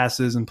make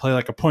passes and play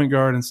like a point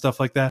guard and stuff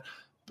like that.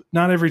 But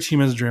not every team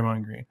has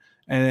Draymond Green.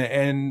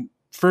 And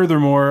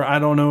furthermore, I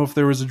don't know if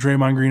there was a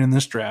Draymond Green in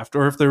this draft,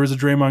 or if there was a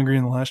Draymond Green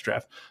in the last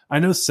draft. I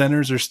know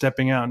centers are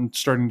stepping out and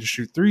starting to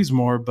shoot threes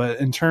more, but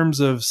in terms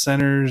of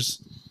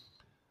centers,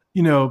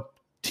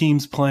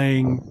 teams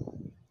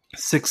playing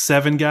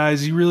 6-7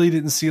 guys. You really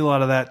didn't see a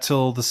lot of that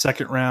till the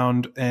second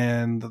round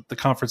and the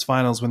conference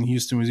finals when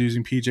Houston was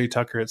using PJ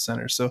Tucker at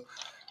center. So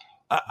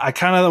I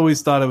kind of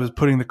always thought it was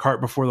putting the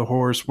cart before the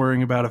horse,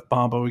 worrying about if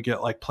Bamba would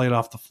get like played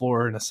off the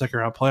floor in a second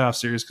round playoff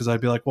series. Cause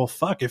I'd be like, well,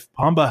 fuck, if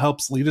Bamba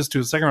helps lead us to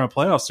a second round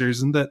playoff series,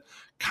 isn't that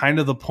kind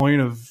of the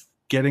point of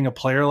getting a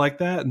player like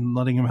that and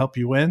letting him help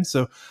you win?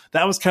 So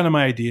that was kind of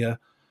my idea.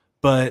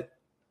 But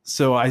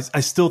so I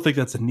still think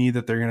that's a need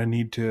that they're going to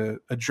need to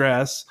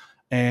address.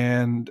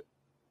 And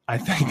I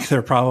think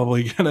they're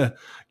probably going to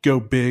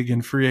go big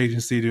in free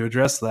agency to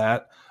address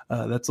that.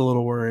 That's a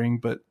little worrying,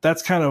 but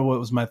that's kind of what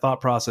was my thought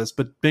process.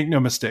 But make no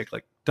mistake,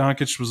 like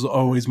Doncic was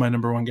always my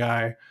number one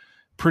guy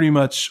pretty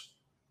much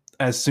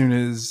as soon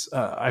as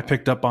I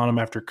picked up on him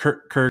after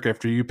Kirk,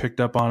 after you picked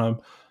up on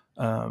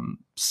him.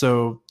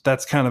 So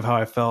that's kind of how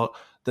I felt.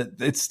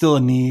 That it's still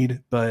a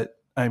need, but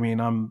I mean,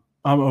 I'm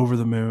over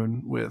the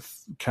moon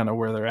with kind of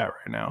where they're at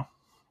right now.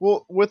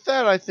 Well, with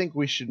that, I think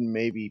we should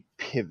maybe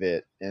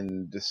pivot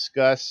and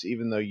discuss,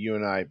 even though you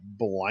and I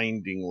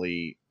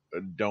blindingly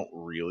don't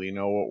really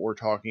know what we're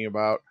talking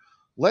about,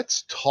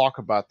 let's talk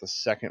about the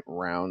second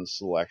round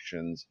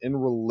selections in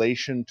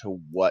relation to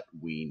what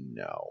we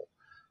know.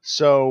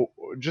 So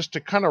just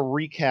to kind of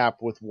recap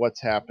with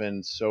what's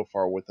happened so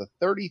far, with the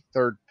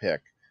 33rd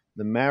pick,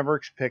 the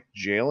Mavericks picked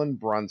Jalen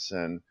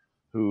Brunson,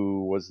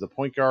 who was the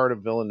point guard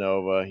of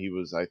Villanova. I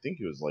think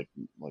he was like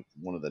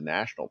one of the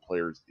national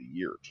players of the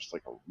year, just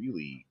like a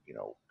really,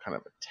 kind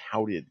of a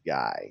touted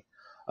guy.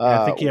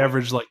 I think he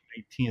averaged like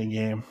 18 a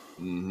game.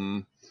 Mm-hmm.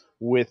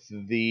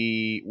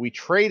 We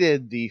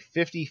traded the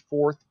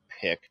 54th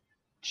pick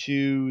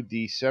to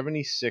the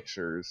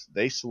 76ers.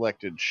 They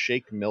selected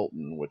Shake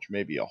Milton, which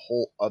may be a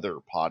whole other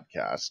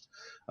podcast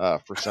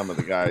for some of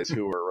the guys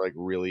who are like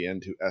really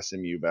into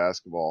SMU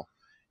basketball.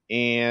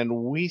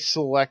 And we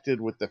selected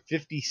with the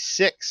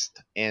 56th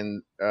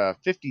and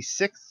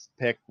 56th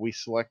pick, we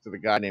selected a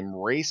guy named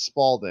Ray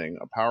Spalding,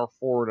 a power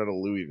forward out of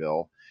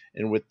Louisville.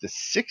 And with the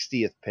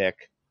 60th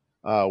pick,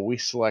 we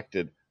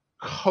selected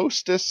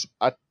Kostas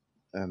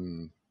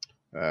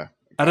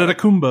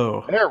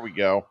Adetokounmpo. There we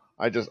go.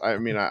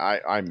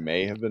 I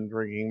may have been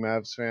drinking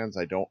Mavs fans.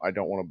 I don't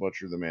want to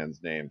butcher the man's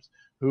names.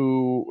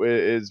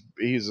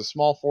 He's a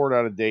small forward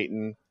out of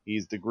Dayton.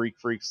 He's the Greek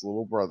Freak's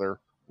little brother.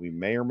 We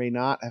may or may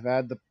not have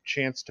had the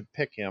chance to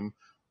pick him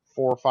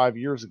 4 or 5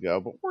 years ago,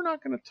 but we're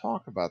not going to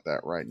talk about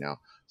that right now.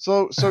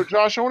 So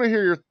Josh, I want to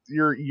hear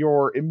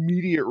your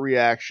immediate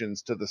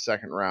reactions to the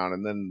second round,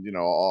 and then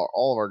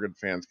all of our good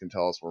fans can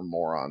tell us we're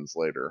morons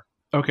later.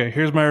 Okay,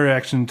 here's my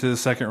reaction to the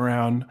second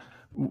round,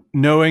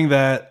 knowing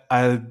that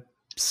I've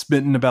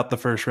smitten about the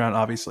first round,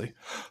 obviously.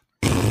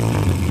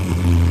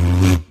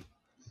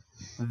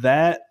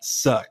 That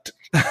sucked.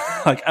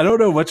 Like, I don't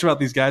know much about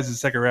these guys in the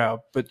second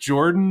round, but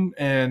Jordan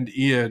and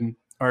Ian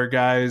are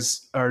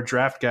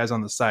draft guys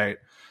on the site.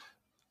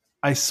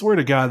 I swear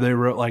to God, they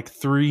wrote like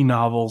 3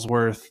 novels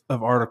worth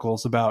of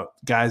articles about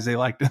guys they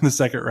liked in the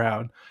second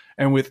round.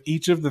 And with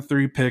each of the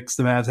 3 picks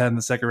the Mavs had in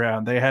the second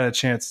round, they had a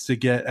chance to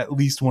get at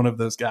least one of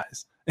those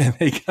guys. And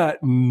they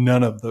got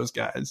none of those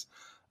guys.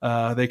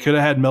 They could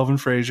have had Melvin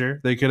Frazier.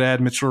 They could have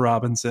had Mitchell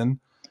Robinson.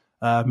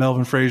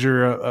 Melvin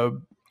Frazier,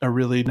 a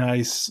really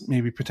nice,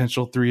 maybe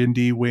potential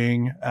 3-and-D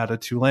wing out of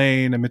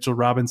Tulane, and Mitchell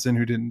Robinson,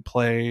 who didn't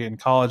play in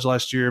college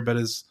last year, but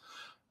is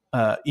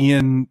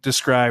Ian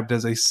described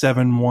as a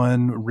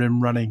 7-1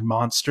 rim running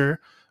monster,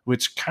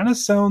 which kind of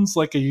sounds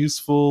like a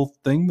useful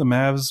thing the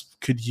Mavs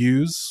could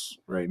use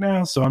right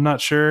now. So I'm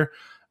not sure.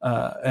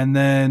 And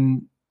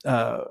then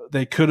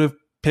they could have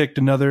picked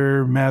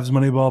another Mavs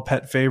Moneyball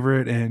pet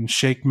favorite in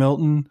Shake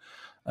Milton.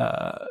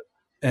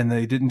 And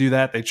they didn't do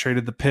that. They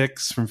traded the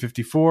picks from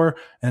 54.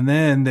 And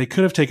then they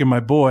could have taken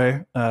my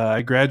boy.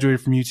 I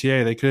graduated from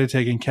UTA. They could have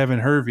taken Kevin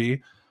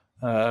Hervey,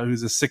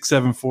 who's a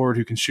 6'7" forward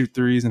who can shoot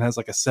threes and has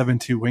like a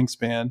 7'2"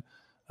 wingspan.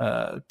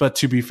 But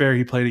to be fair,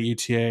 he played at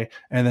UTA.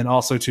 And then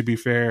also, to be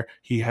fair,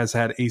 he has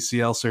had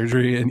ACL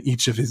surgery in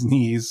each of his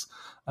knees.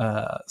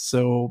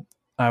 So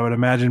I would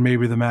imagine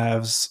maybe the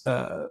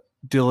Mavs'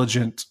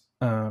 diligent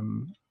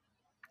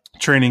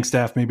training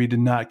staff maybe did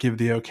not give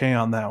the okay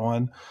on that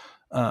one.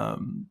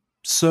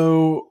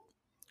 So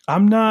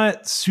I'm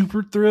not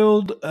super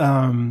thrilled,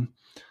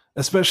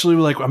 especially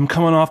like I'm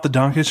coming off the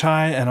Doncic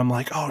high and I'm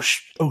like, oh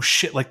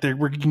shit, like we're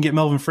going to get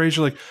Melvin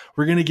Frazier. Like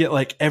we're going to get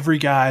like every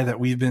guy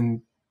that we've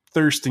been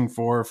thirsting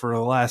for the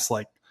last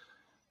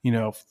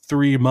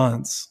 3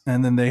 months.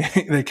 And then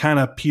they kind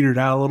of petered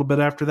out a little bit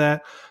after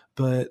that.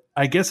 But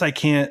I guess I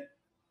can't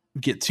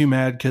get too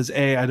mad because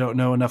A, I don't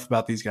know enough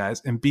about these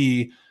guys. And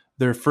B,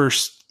 their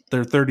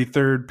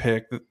 33rd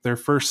pick, their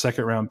first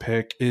second round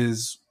pick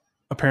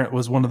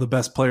was one of the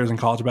best players in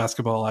college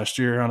basketball last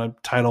year on a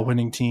title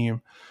winning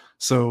team.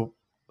 So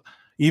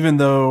even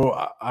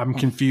though I'm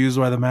confused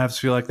why the Mavs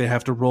feel like they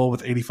have to roll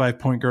with 85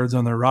 point guards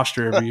on their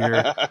roster every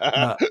year,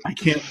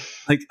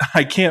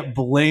 I can't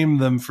blame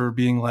them for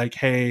being like,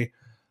 hey,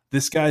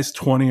 this guy's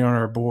 20 on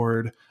our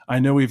board. I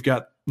know we've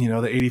got,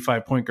 the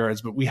 85 point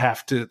guards, but we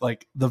have to,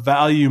 like, the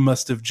value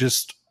must have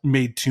just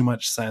made too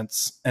much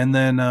sense. And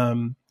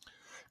then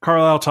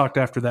Carlisle talked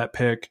after that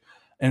pick,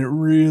 and it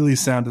really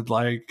sounded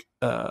like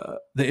the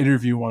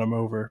interview won him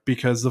over,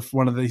 because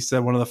he said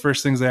one of the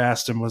first things they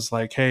asked him was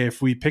like, "Hey,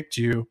 if we picked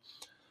you,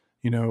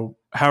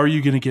 how are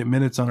you going to get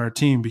minutes on our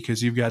team?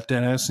 Because you've got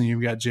Dennis and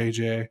you've got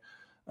JJ,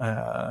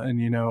 and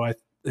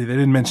they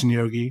didn't mention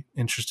Yogi.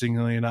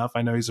 Interestingly enough,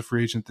 I know he's a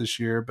free agent this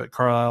year, but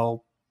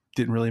Carlisle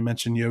didn't really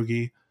mention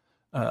Yogi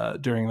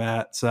during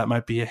that, so that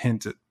might be a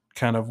hint at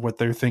kind of what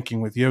they're thinking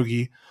with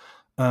Yogi."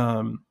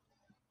 And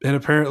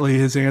apparently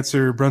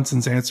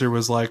Brunson's answer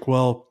was like,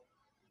 "Well,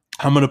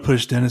 I'm going to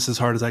push Dennis as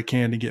hard as I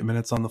can to get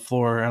minutes on the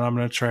floor, and I'm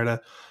going to try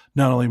to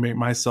not only make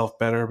myself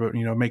better, but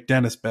make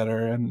Dennis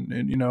better.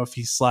 And if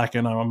he's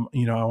slacking, I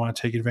want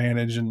to take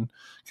advantage, and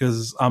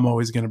because I'm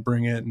always going to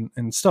bring it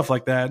and stuff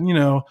like that. And,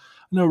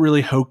 no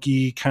really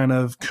hokey kind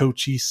of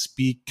coachy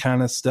speak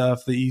kind of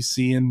stuff that you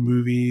see in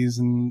movies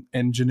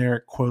and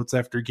generic quotes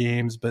after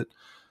games, but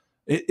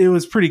it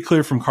was pretty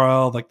clear from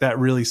Carl, like that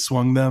really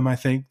swung them. I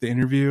think the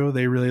interview,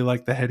 they really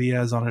like the head he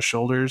has on his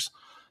shoulders.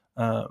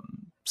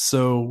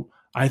 So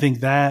I think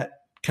that,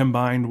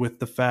 combined with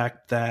the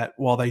fact that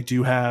while they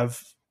do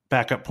have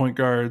backup point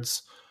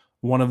guards,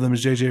 one of them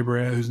is JJ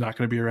Barea, who's not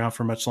going to be around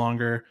for much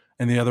longer,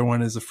 and the other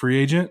one is a free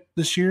agent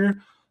this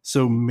year.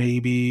 So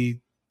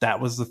maybe that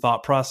was the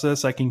thought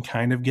process I can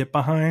kind of get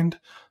behind.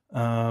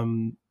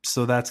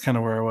 So that's kind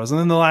of where I was. And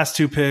then the last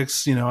two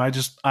picks,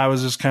 I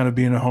was just kind of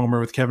being a homer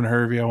with Kevin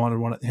Hervey. I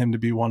wanted him to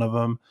be one of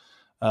them.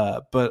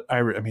 But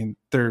I mean,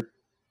 they're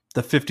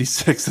the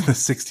 56th and the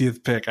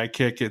 60th pick. I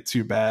can't get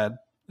too bad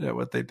at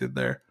what they did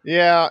there.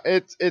 Yeah,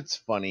 it's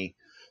funny.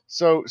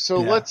 So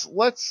Yeah.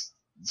 let's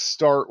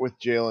start with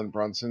Jalen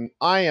Brunson.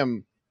 I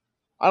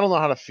don't know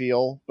how to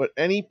feel, but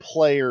any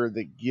player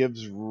that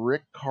gives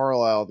Rick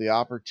Carlisle the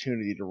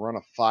opportunity to run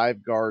a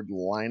 5-guard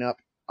lineup,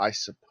 I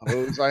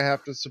suppose I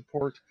have to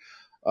support.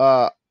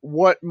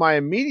 What my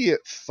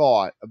immediate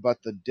thought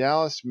about the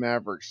Dallas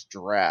Mavericks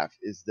draft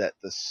is that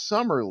the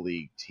Summer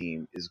League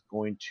team is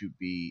going to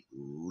be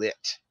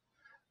lit.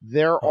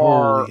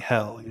 Holy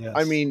hell, yes.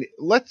 I mean,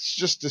 let's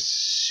just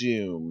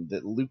assume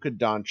that Luka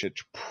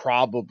Doncic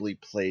probably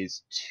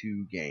plays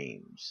 2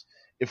 games.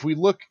 If we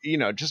look,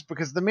 just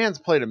because the man's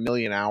played 1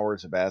 million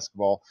hours of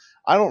basketball,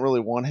 I don't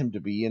really want him to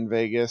be in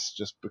Vegas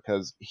just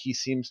because he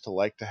seems to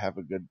like to have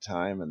a good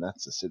time, and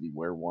that's a city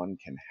where one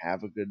can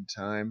have a good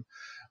time.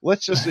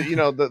 Let's just,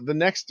 the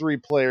next 3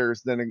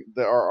 players then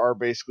are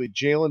basically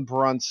Jalen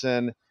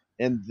Brunson,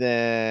 and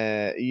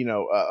then,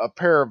 a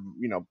pair of,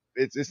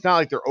 it's not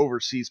like they're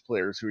overseas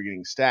players who are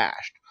getting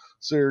stashed.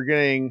 So you're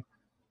getting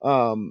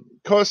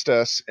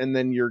Kostas, and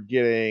then you're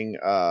getting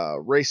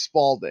Ray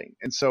Spalding.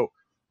 And so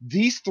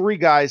these 3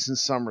 guys in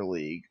Summer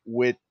League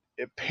with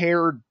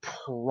paired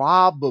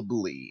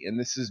probably, and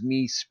this is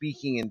me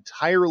speaking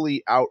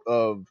entirely out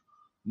of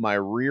my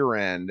rear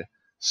end,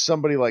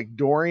 somebody like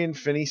Dorian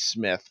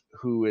Finney-Smith,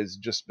 who has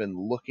just been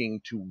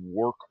looking to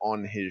work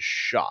on his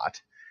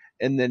shot.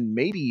 And then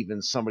maybe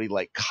even somebody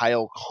like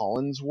Kyle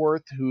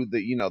Collinsworth, who the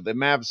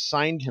Mavs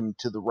signed him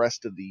to the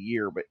rest of the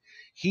year, but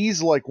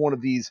he's like one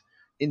of these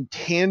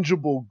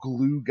intangible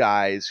glue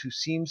guys who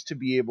seems to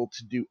be able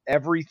to do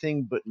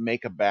everything but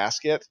make a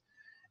basket.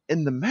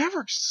 And the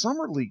Mavericks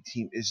Summer League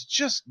team is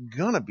just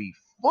gonna be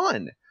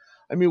fun.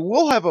 I mean,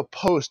 we'll have a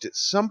post at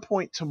some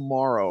point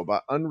tomorrow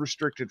about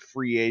unrestricted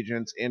free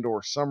agents and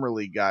or Summer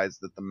League guys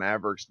that the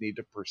Mavericks need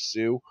to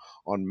pursue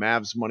on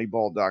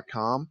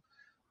MavsMoneyball.com.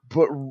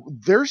 But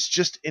there's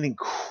just an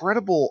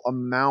incredible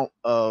amount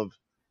of,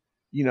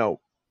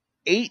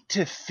 8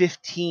 to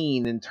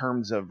 15 in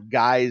terms of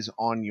guys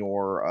on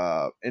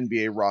your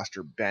NBA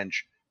roster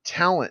bench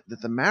talent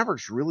that the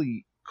Mavericks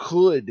really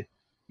could,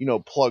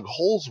 plug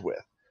holes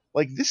with.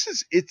 Like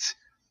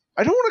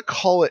I don't want to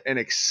call it an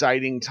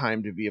exciting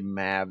time to be a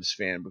Mavs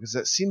fan because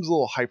that seems a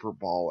little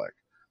hyperbolic.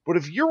 But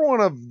if you're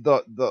one of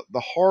the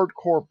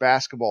hardcore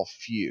basketball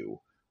few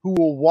who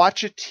will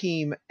watch a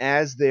team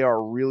as they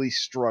are really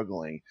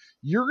struggling,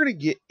 you're going to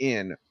get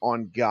in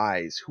on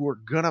guys who are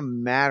going to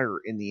matter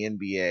in the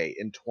NBA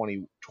in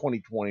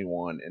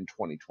 2021 and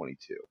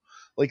 2022.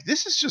 Like,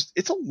 this is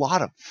it's a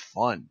lot of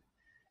fun.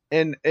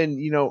 And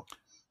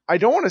I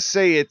don't want to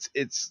say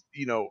it's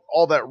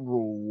all that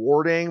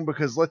rewarding,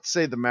 because let's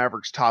say the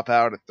Mavericks top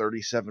out at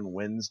 37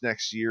 wins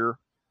next year,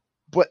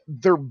 but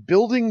they're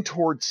building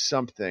towards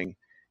something.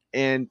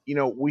 And,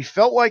 we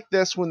felt like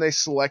this when they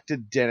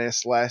selected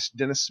Dennis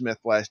Smith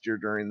last year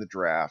during the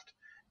draft.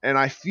 And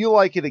I feel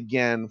like it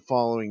again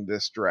following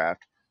this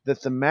draft,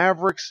 that the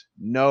Mavericks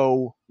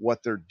know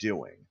what they're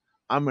doing.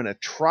 I'm going to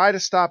try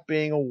to stop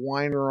being a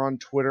whiner on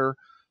Twitter,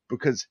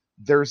 because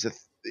there's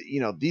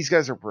these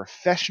guys are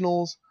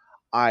professionals.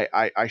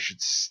 I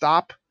should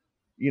stop,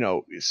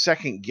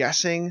 second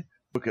guessing,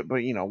 but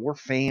we're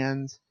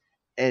fans.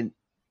 And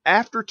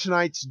after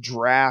tonight's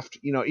draft,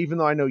 even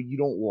though I know you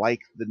don't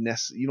like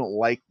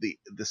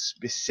the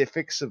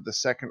specifics of the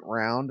second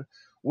round,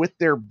 with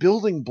their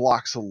building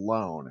blocks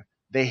alone,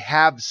 they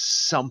have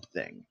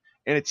something,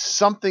 and it's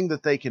something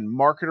that they can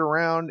market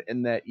around,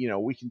 and that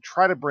we can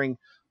try to bring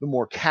the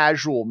more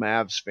casual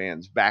Mavs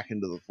fans back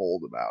into the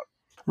fold about.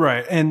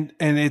 Right. And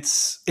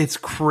it's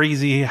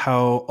crazy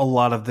how a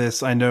lot of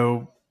this, I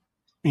know,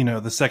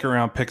 the second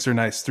round picks are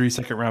nice. 3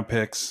 second round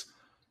picks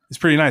is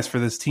pretty nice for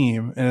this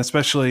team. And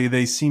especially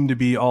they seem to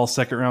be all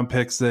second round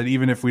picks that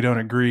even if we don't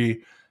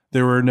agree,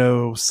 there were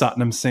no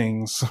Satnam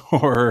Singhs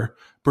or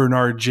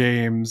Bernard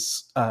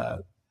James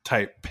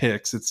type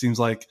picks. It seems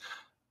like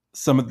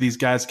some of these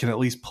guys can at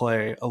least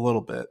play a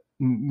little bit.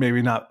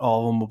 Maybe not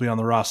all of them will be on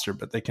the roster,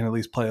 but they can at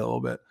least play a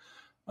little bit.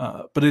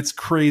 But it's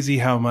crazy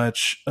how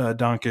much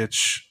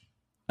Doncic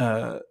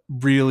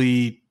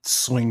really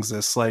swings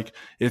this. Like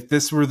if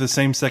this were the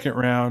same second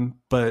round,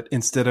 but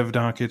instead of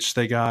Doncic,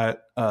 they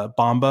got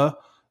Bamba.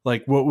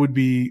 Like what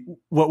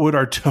would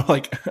our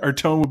our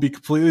tone would be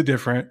completely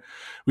different.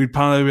 We'd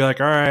probably be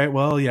like, all right,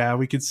 well, yeah,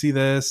 we could see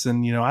this,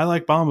 and I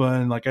like Bamba,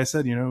 and like I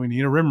said, we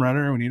need a rim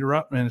runner, we need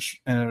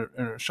and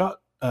a shot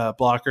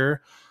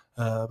blocker,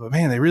 but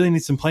man, they really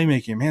need some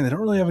playmaking. Man, they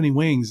don't really have any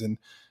wings, and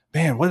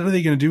man, what are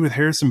they going to do with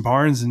Harrison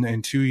Barnes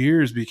in 2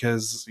 years?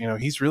 Because,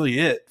 he's really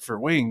it for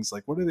wings.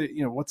 Like, what are they,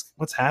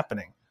 what's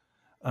happening?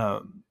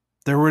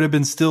 There would have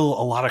been still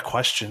a lot of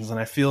questions. And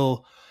I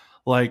feel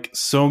like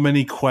so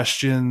many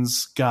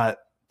questions got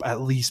at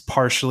least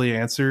partially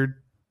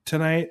answered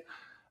tonight.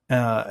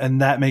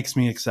 And that makes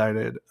me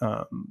excited.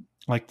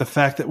 Like the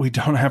fact that we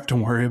don't have to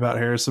worry about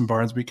Harrison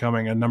Barnes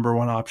becoming a number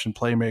 1 option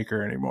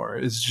playmaker anymore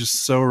is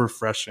just so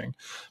refreshing,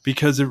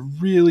 because it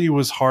really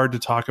was hard to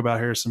talk about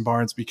Harrison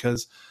Barnes,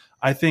 because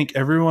I think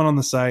everyone on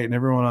the site and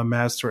everyone on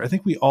Mavs Tour, I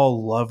think we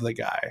all love the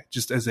guy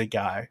just as a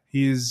guy.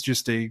 He is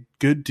just a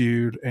good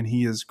dude, and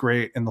he is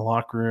great in the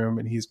locker room,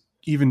 and he's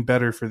even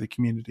better for the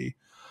community.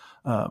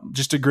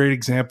 Just a great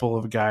example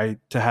of a guy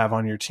to have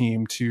on your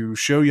team to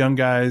show young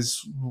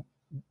guys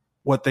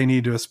what they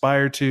need to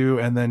aspire to,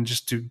 and then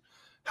just to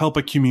help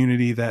a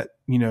community that,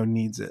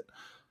 needs it.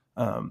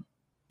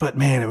 But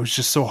man, it was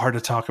just so hard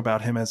to talk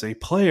about him as a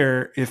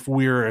player if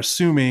we're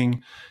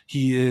assuming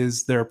he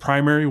is their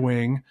primary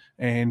wing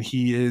and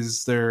he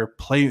is their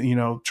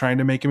trying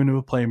to make him into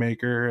a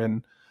playmaker.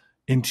 And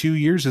in 2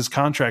 years, his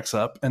contract's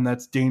up, and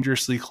that's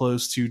dangerously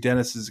close to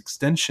Dennis's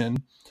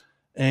extension.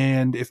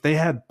 And if they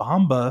had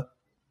Bamba,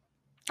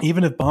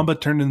 even if Bamba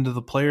turned into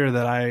the player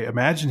that I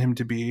imagine him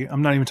to be,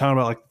 I'm not even talking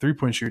about like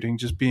 3-point shooting,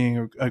 just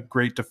being a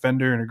great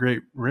defender and a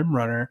great rim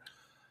runner,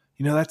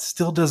 that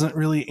still doesn't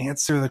really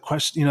answer the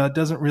question. It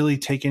doesn't really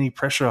take any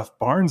pressure off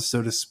Barnes,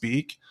 so to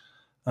speak.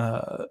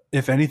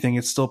 If anything,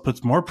 it still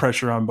puts more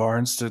pressure on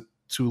Barnes to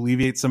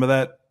alleviate some of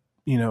that,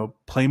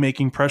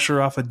 playmaking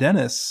pressure off of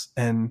Dennis.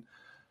 And,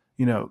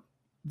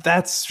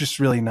 that's just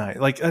really nice.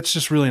 Like, that's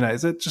just really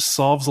nice. It just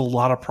solves a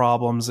lot of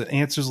problems. It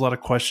answers a lot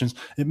of questions.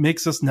 It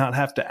makes us not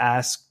have to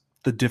ask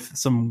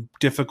some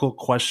difficult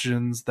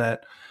questions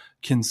that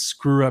can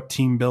screw up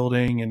team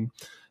building. And,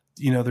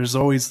 there's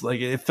always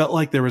it felt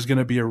like there was going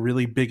to be a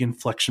really big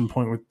inflection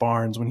point with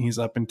Barnes when he's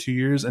up in 2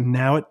 years. And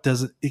now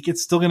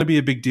it's still going to be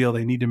a big deal.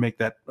 They need to make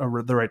that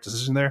the right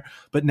decision there.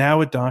 But now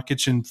with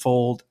Doncic in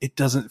fold, it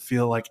doesn't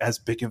feel like as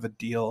big of a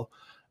deal.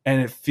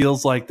 And it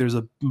feels like there's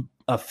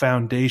a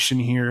foundation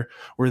here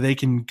where they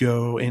can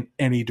go in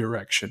any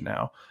direction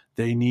now.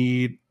 They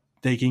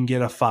can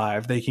get a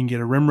 5. They can get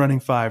a rim running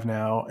 5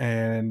 now.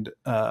 And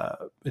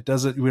we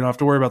don't have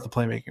to worry about the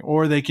playmaking.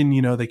 Or they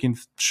can, they can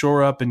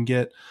shore up and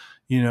get,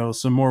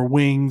 some more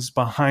wings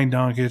behind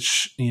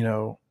Doncic.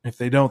 If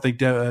they don't think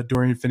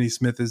Dorian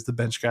Finney-Smith is the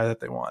bench guy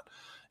that they want,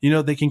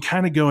 they can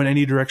kind of go in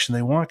any direction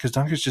they want, because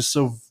Doncic's just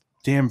so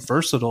damn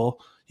versatile.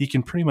 He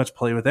can pretty much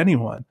play with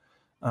anyone.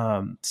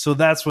 So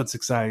that's what's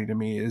exciting to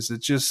me. Is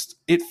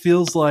it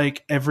feels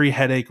like every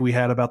headache we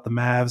had about the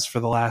Mavs for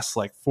the last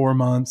 4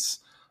 months,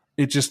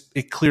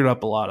 it cleared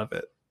up a lot of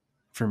it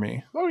for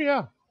me. Oh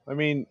yeah. I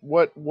mean,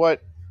 what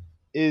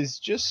is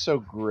just so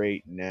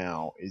great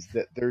now is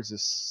that there's a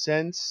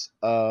sense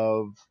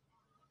of,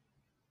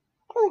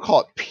 I don't want to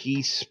call it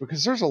peace,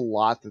 because there's a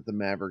lot that the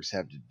Mavericks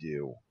have to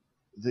do.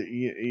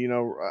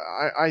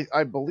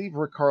 I believe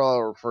Rick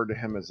Carlisle referred to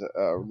him as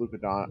Luka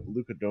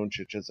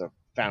Doncic as a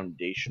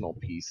foundational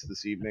piece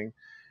this evening.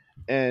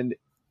 And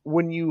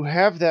when you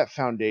have that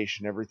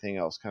foundation, everything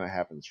else kind of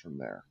happens from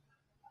there.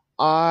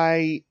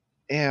 I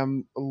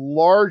am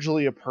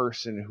largely a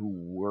person who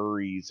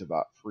worries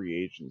about free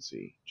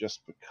agency just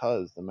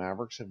because the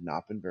Mavericks have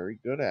not been very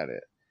good at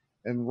it.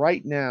 And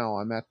right now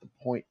I'm at the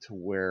point to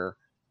where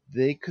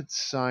they could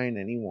sign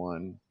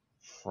anyone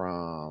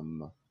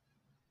from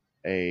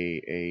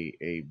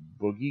a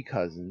Boogie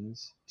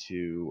Cousins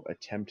to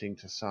attempting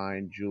to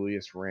sign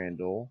Julius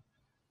Randle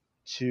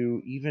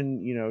to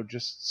even,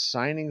 just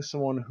signing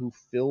someone who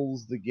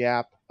fills the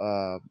gap.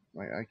 I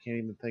can't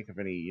even think of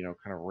any,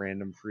 kind of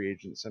random free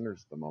agent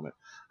centers at the moment.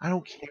 I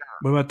don't care.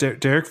 What about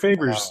Derek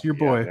Favors, your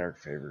boy? Derek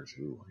Favors.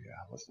 Ooh, yeah,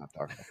 let's not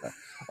talk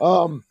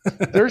about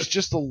that. There's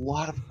just a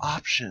lot of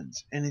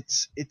options, and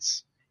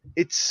it's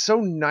so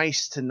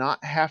nice to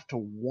not have to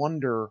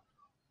wonder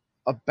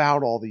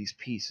about all these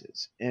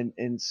pieces.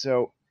 And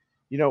so,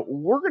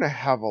 we're going to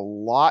have a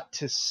lot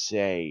to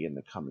say in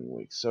the coming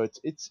weeks. So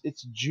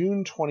it's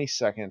June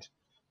 22nd.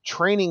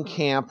 Training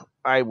camp,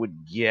 I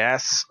would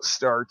guess,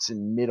 starts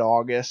in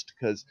mid-August,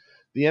 because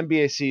The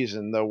NBA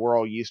season, though we're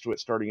all used to it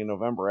starting in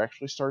November,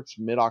 actually starts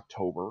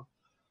mid-October.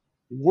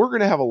 We're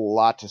going to have a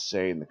lot to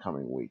say in the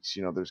coming weeks.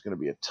 There's going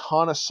to be a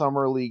ton of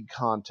summer league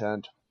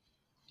content.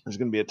 There's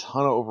going to be a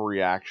ton of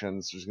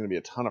overreactions. There's going to be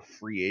a ton of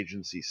free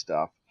agency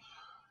stuff.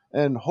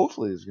 And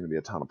hopefully there's going to be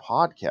a ton of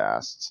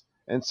podcasts.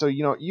 And so,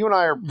 you and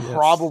I are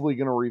probably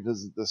going to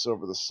revisit this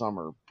over the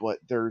summer, but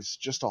there's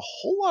just a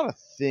whole lot of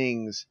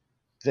things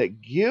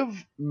that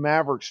give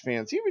Mavericks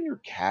fans, even your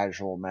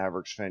casual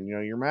Mavericks fan,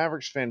 your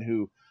Mavericks fan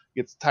who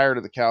gets tired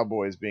of the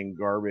Cowboys being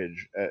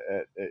garbage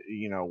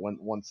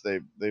once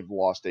they've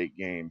lost 8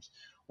 games,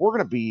 we're going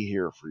to be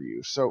here for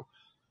you. So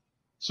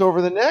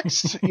over the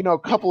next,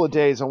 couple of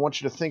days, I want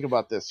you to think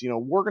about this.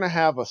 We're going to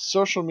have a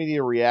social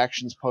media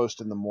reactions post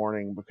in the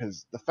morning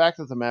because the fact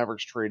that the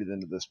Mavericks traded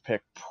into this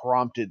pick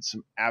prompted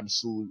some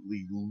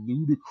absolutely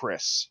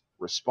ludicrous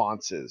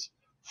responses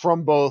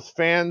from both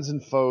fans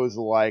and foes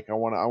alike. I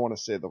want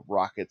to say the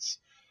Rockets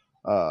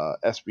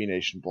SB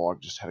Nation blog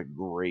just had a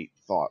great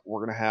thought.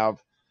 We're going to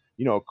have,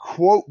 a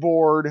quote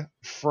board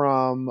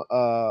from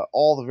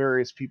all the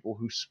various people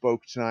who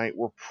spoke tonight.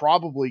 We're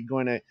probably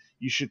going to,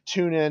 you should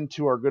tune in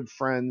to our good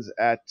friends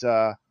at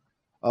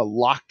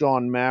Locked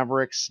On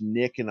Mavericks.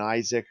 Nick and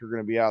Isaac are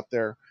going to be out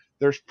there.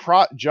 There's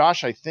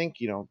Josh, I think,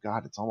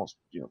 God, it's almost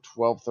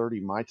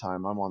 12:30 my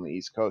time. I'm on the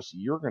East Coast.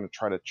 You're going to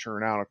try to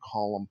churn out a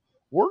column.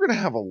 We're going to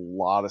have a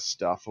lot of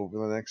stuff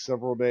over the next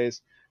several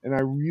days. And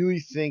I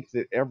really think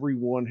that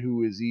everyone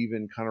who is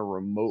even kind of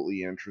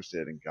remotely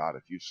interested, and God,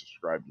 if you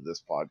subscribe to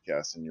this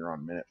podcast and you're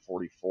on minute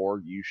 44,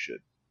 you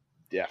should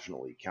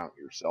definitely count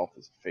yourself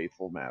as a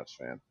faithful Mavs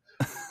fan.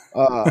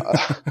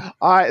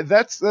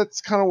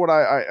 That's kind of what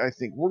I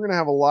think. We're going to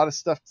have a lot of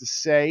stuff to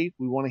say.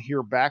 We want to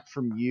hear back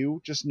from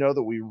you. Just know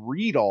that we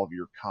read all of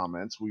your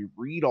comments. We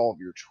read all of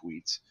your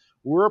tweets.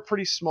 We're a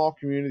pretty small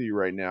community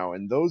right now,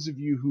 and those of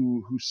you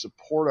who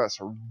support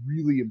us are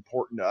really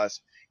important to us,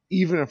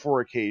 even if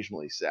we're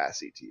occasionally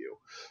sassy to you.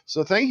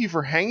 So thank you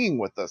for hanging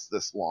with us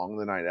this long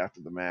the night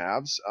after the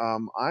Mavs.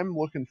 I'm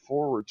looking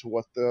forward to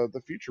what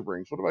the future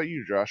brings. What about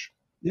you, Josh?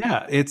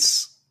 Yeah,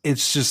 it's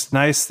just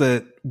nice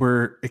that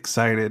we're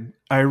excited.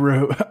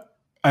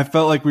 I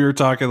felt like we were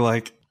talking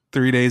like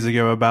 3 days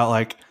ago about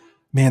like,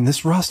 man,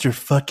 this roster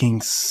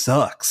fucking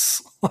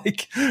sucks.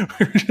 Like we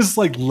were just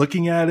like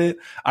looking at it.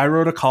 I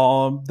wrote a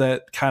column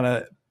that kind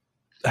of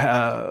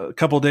a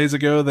couple of days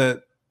ago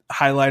that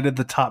highlighted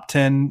the top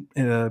 10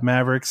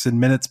 Mavericks in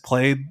minutes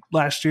played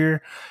last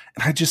year.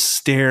 And I just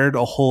stared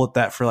a hole at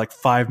that for like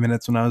 5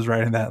 minutes when I was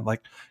writing that,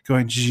 like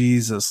going,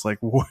 Jesus, like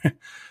what?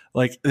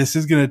 Like this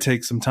is going to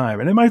take some time,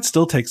 and it might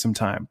still take some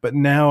time, but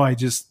now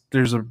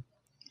there's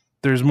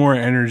more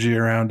energy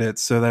around it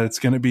so that it's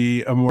going to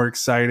be a more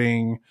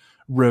exciting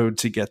road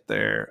to get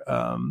there.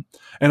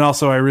 And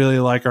also I really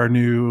like our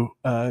new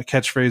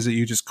catchphrase that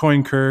you just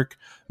coined, Kirk,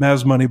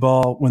 Mavs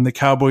Moneyball. When the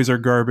Cowboys are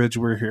garbage,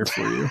 we're here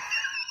for you.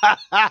 So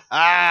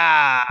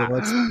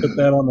let's put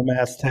that on the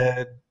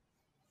masthead.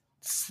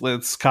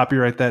 Let's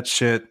copyright that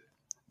shit.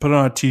 Put it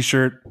on a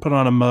t-shirt, put it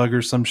on a mug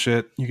or some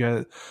shit. You got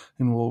it,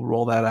 and we'll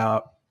roll that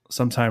out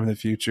sometime in the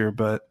future.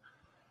 But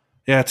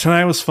yeah,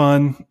 tonight was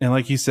fun, and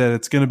like you said,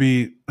 it's going to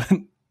be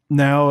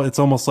now it's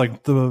almost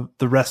like the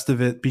rest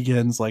of it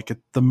begins, like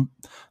the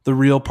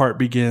real part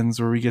begins,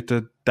 where we get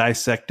to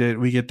dissect it.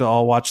 We get to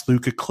all watch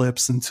Luka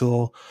clips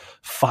until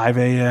 5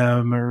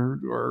 a.m.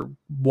 or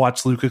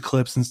watch Luka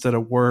clips instead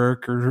of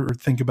work, or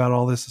think about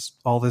all this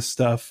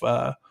stuff,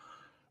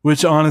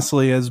 which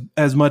honestly,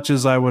 as much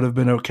as I would have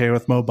been okay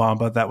with Mo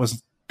Bamba, that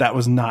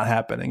was not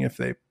happening if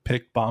they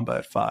picked Bamba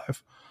at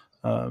 5.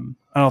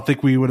 I don't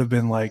think we would have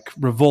been like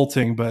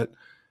revolting, but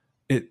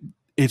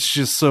it's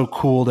just so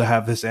cool to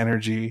have this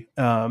energy.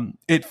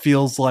 It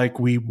feels like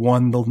we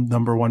won the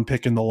number 1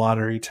 pick in the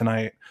lottery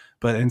tonight,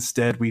 but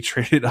instead we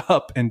traded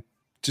up and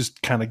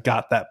just kind of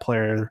got that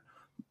player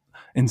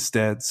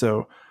instead.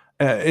 So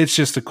it's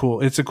just a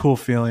cool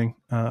feeling.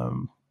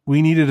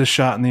 We needed a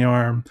shot in the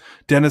arm.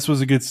 Dennis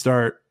was a good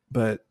start,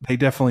 but they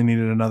definitely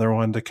needed another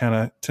one to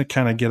kind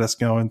of get us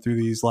going through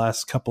these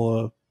last couple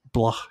of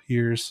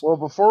years. Well,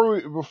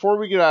 before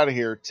we get out of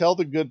here, tell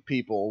the good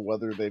people,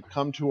 whether they've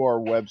come to our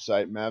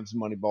website,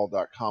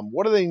 mavsmoneyball.com,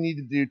 what do they need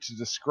to do to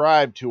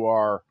subscribe to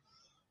our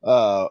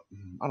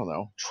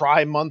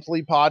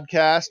tri-monthly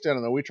podcast? I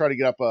don't know. We try to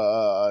get up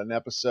an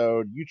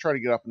episode. You try to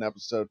get up an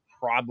episode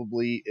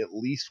probably at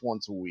least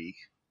once a week.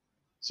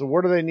 So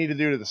what do they need to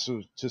do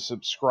to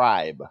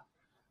subscribe?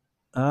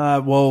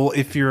 Well,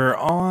 if you're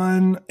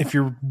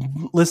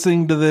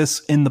listening to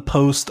this in the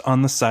post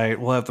on the site,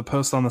 we'll have the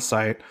post on the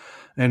site,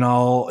 and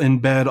I'll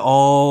embed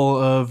all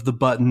of the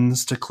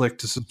buttons to click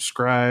to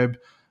subscribe.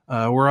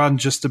 We're on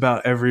just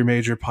about every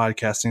major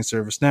podcasting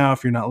service now.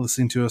 If you're not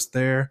listening to us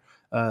there,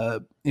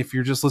 if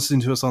you're just listening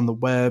to us on the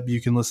web,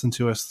 you can listen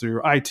to us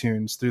through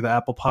iTunes, through the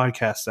Apple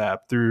Podcasts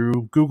app,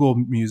 through Google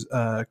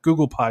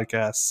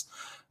Podcasts,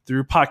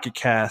 through Pocket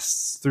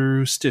Casts,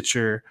 through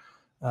Stitcher.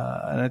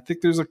 And I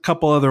think there's a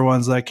couple other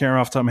ones that I can't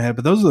remember off the top of my head,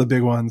 but those are the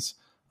big ones.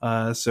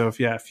 So if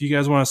you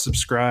guys want to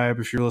subscribe,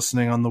 if you're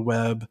listening on the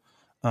web,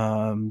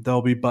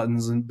 There'll be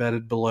buttons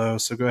embedded below,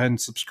 so go ahead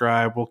and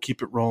subscribe. We'll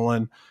keep it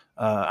rolling.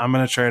 I'm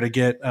going to try to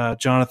get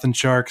Jonathan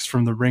Sharks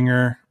from The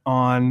Ringer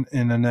on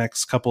in the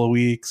next couple of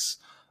weeks.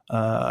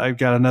 I've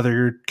got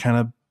another kind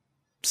of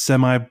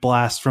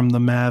semi-blast from the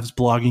Mavs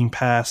blogging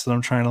pass that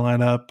I'm trying to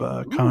line up.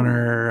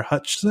 Connor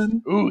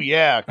Hutchison. Ooh,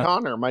 yeah,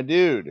 Connor, my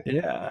dude.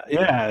 Yeah.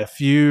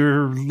 If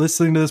you're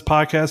listening to this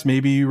podcast,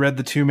 maybe you read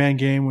the 2-man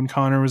game when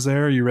Connor was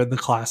there. You read the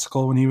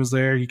classical when he was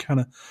there. He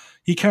kind of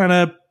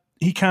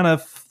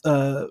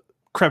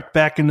crept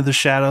back into the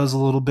shadows a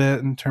little bit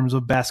in terms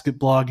of basket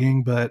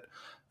blogging, but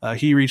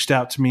he reached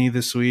out to me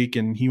this week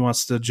and he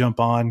wants to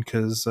jump on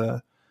because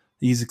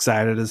he's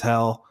excited as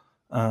hell.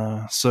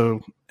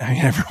 So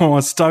everyone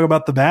wants to talk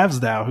about the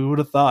Mavs now. Who would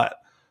have thought?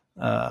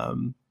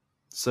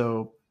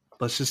 So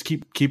let's just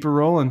keep it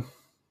rolling.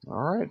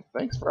 All right.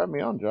 Thanks for having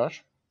me on,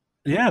 Josh.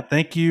 Yeah.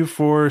 Thank you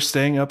for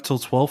staying up till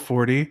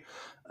 12:40.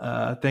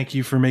 Thank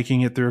you for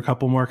making it through a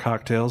couple more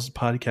cocktails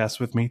podcast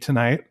with me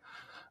tonight.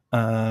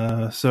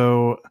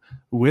 So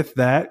with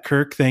that,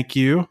 Kirk, thank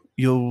you.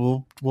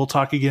 We'll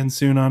talk again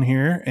soon on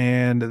here.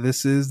 And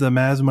this is the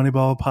Mavs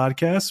Moneyball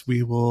podcast.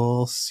 We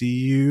will see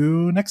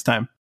you next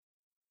time.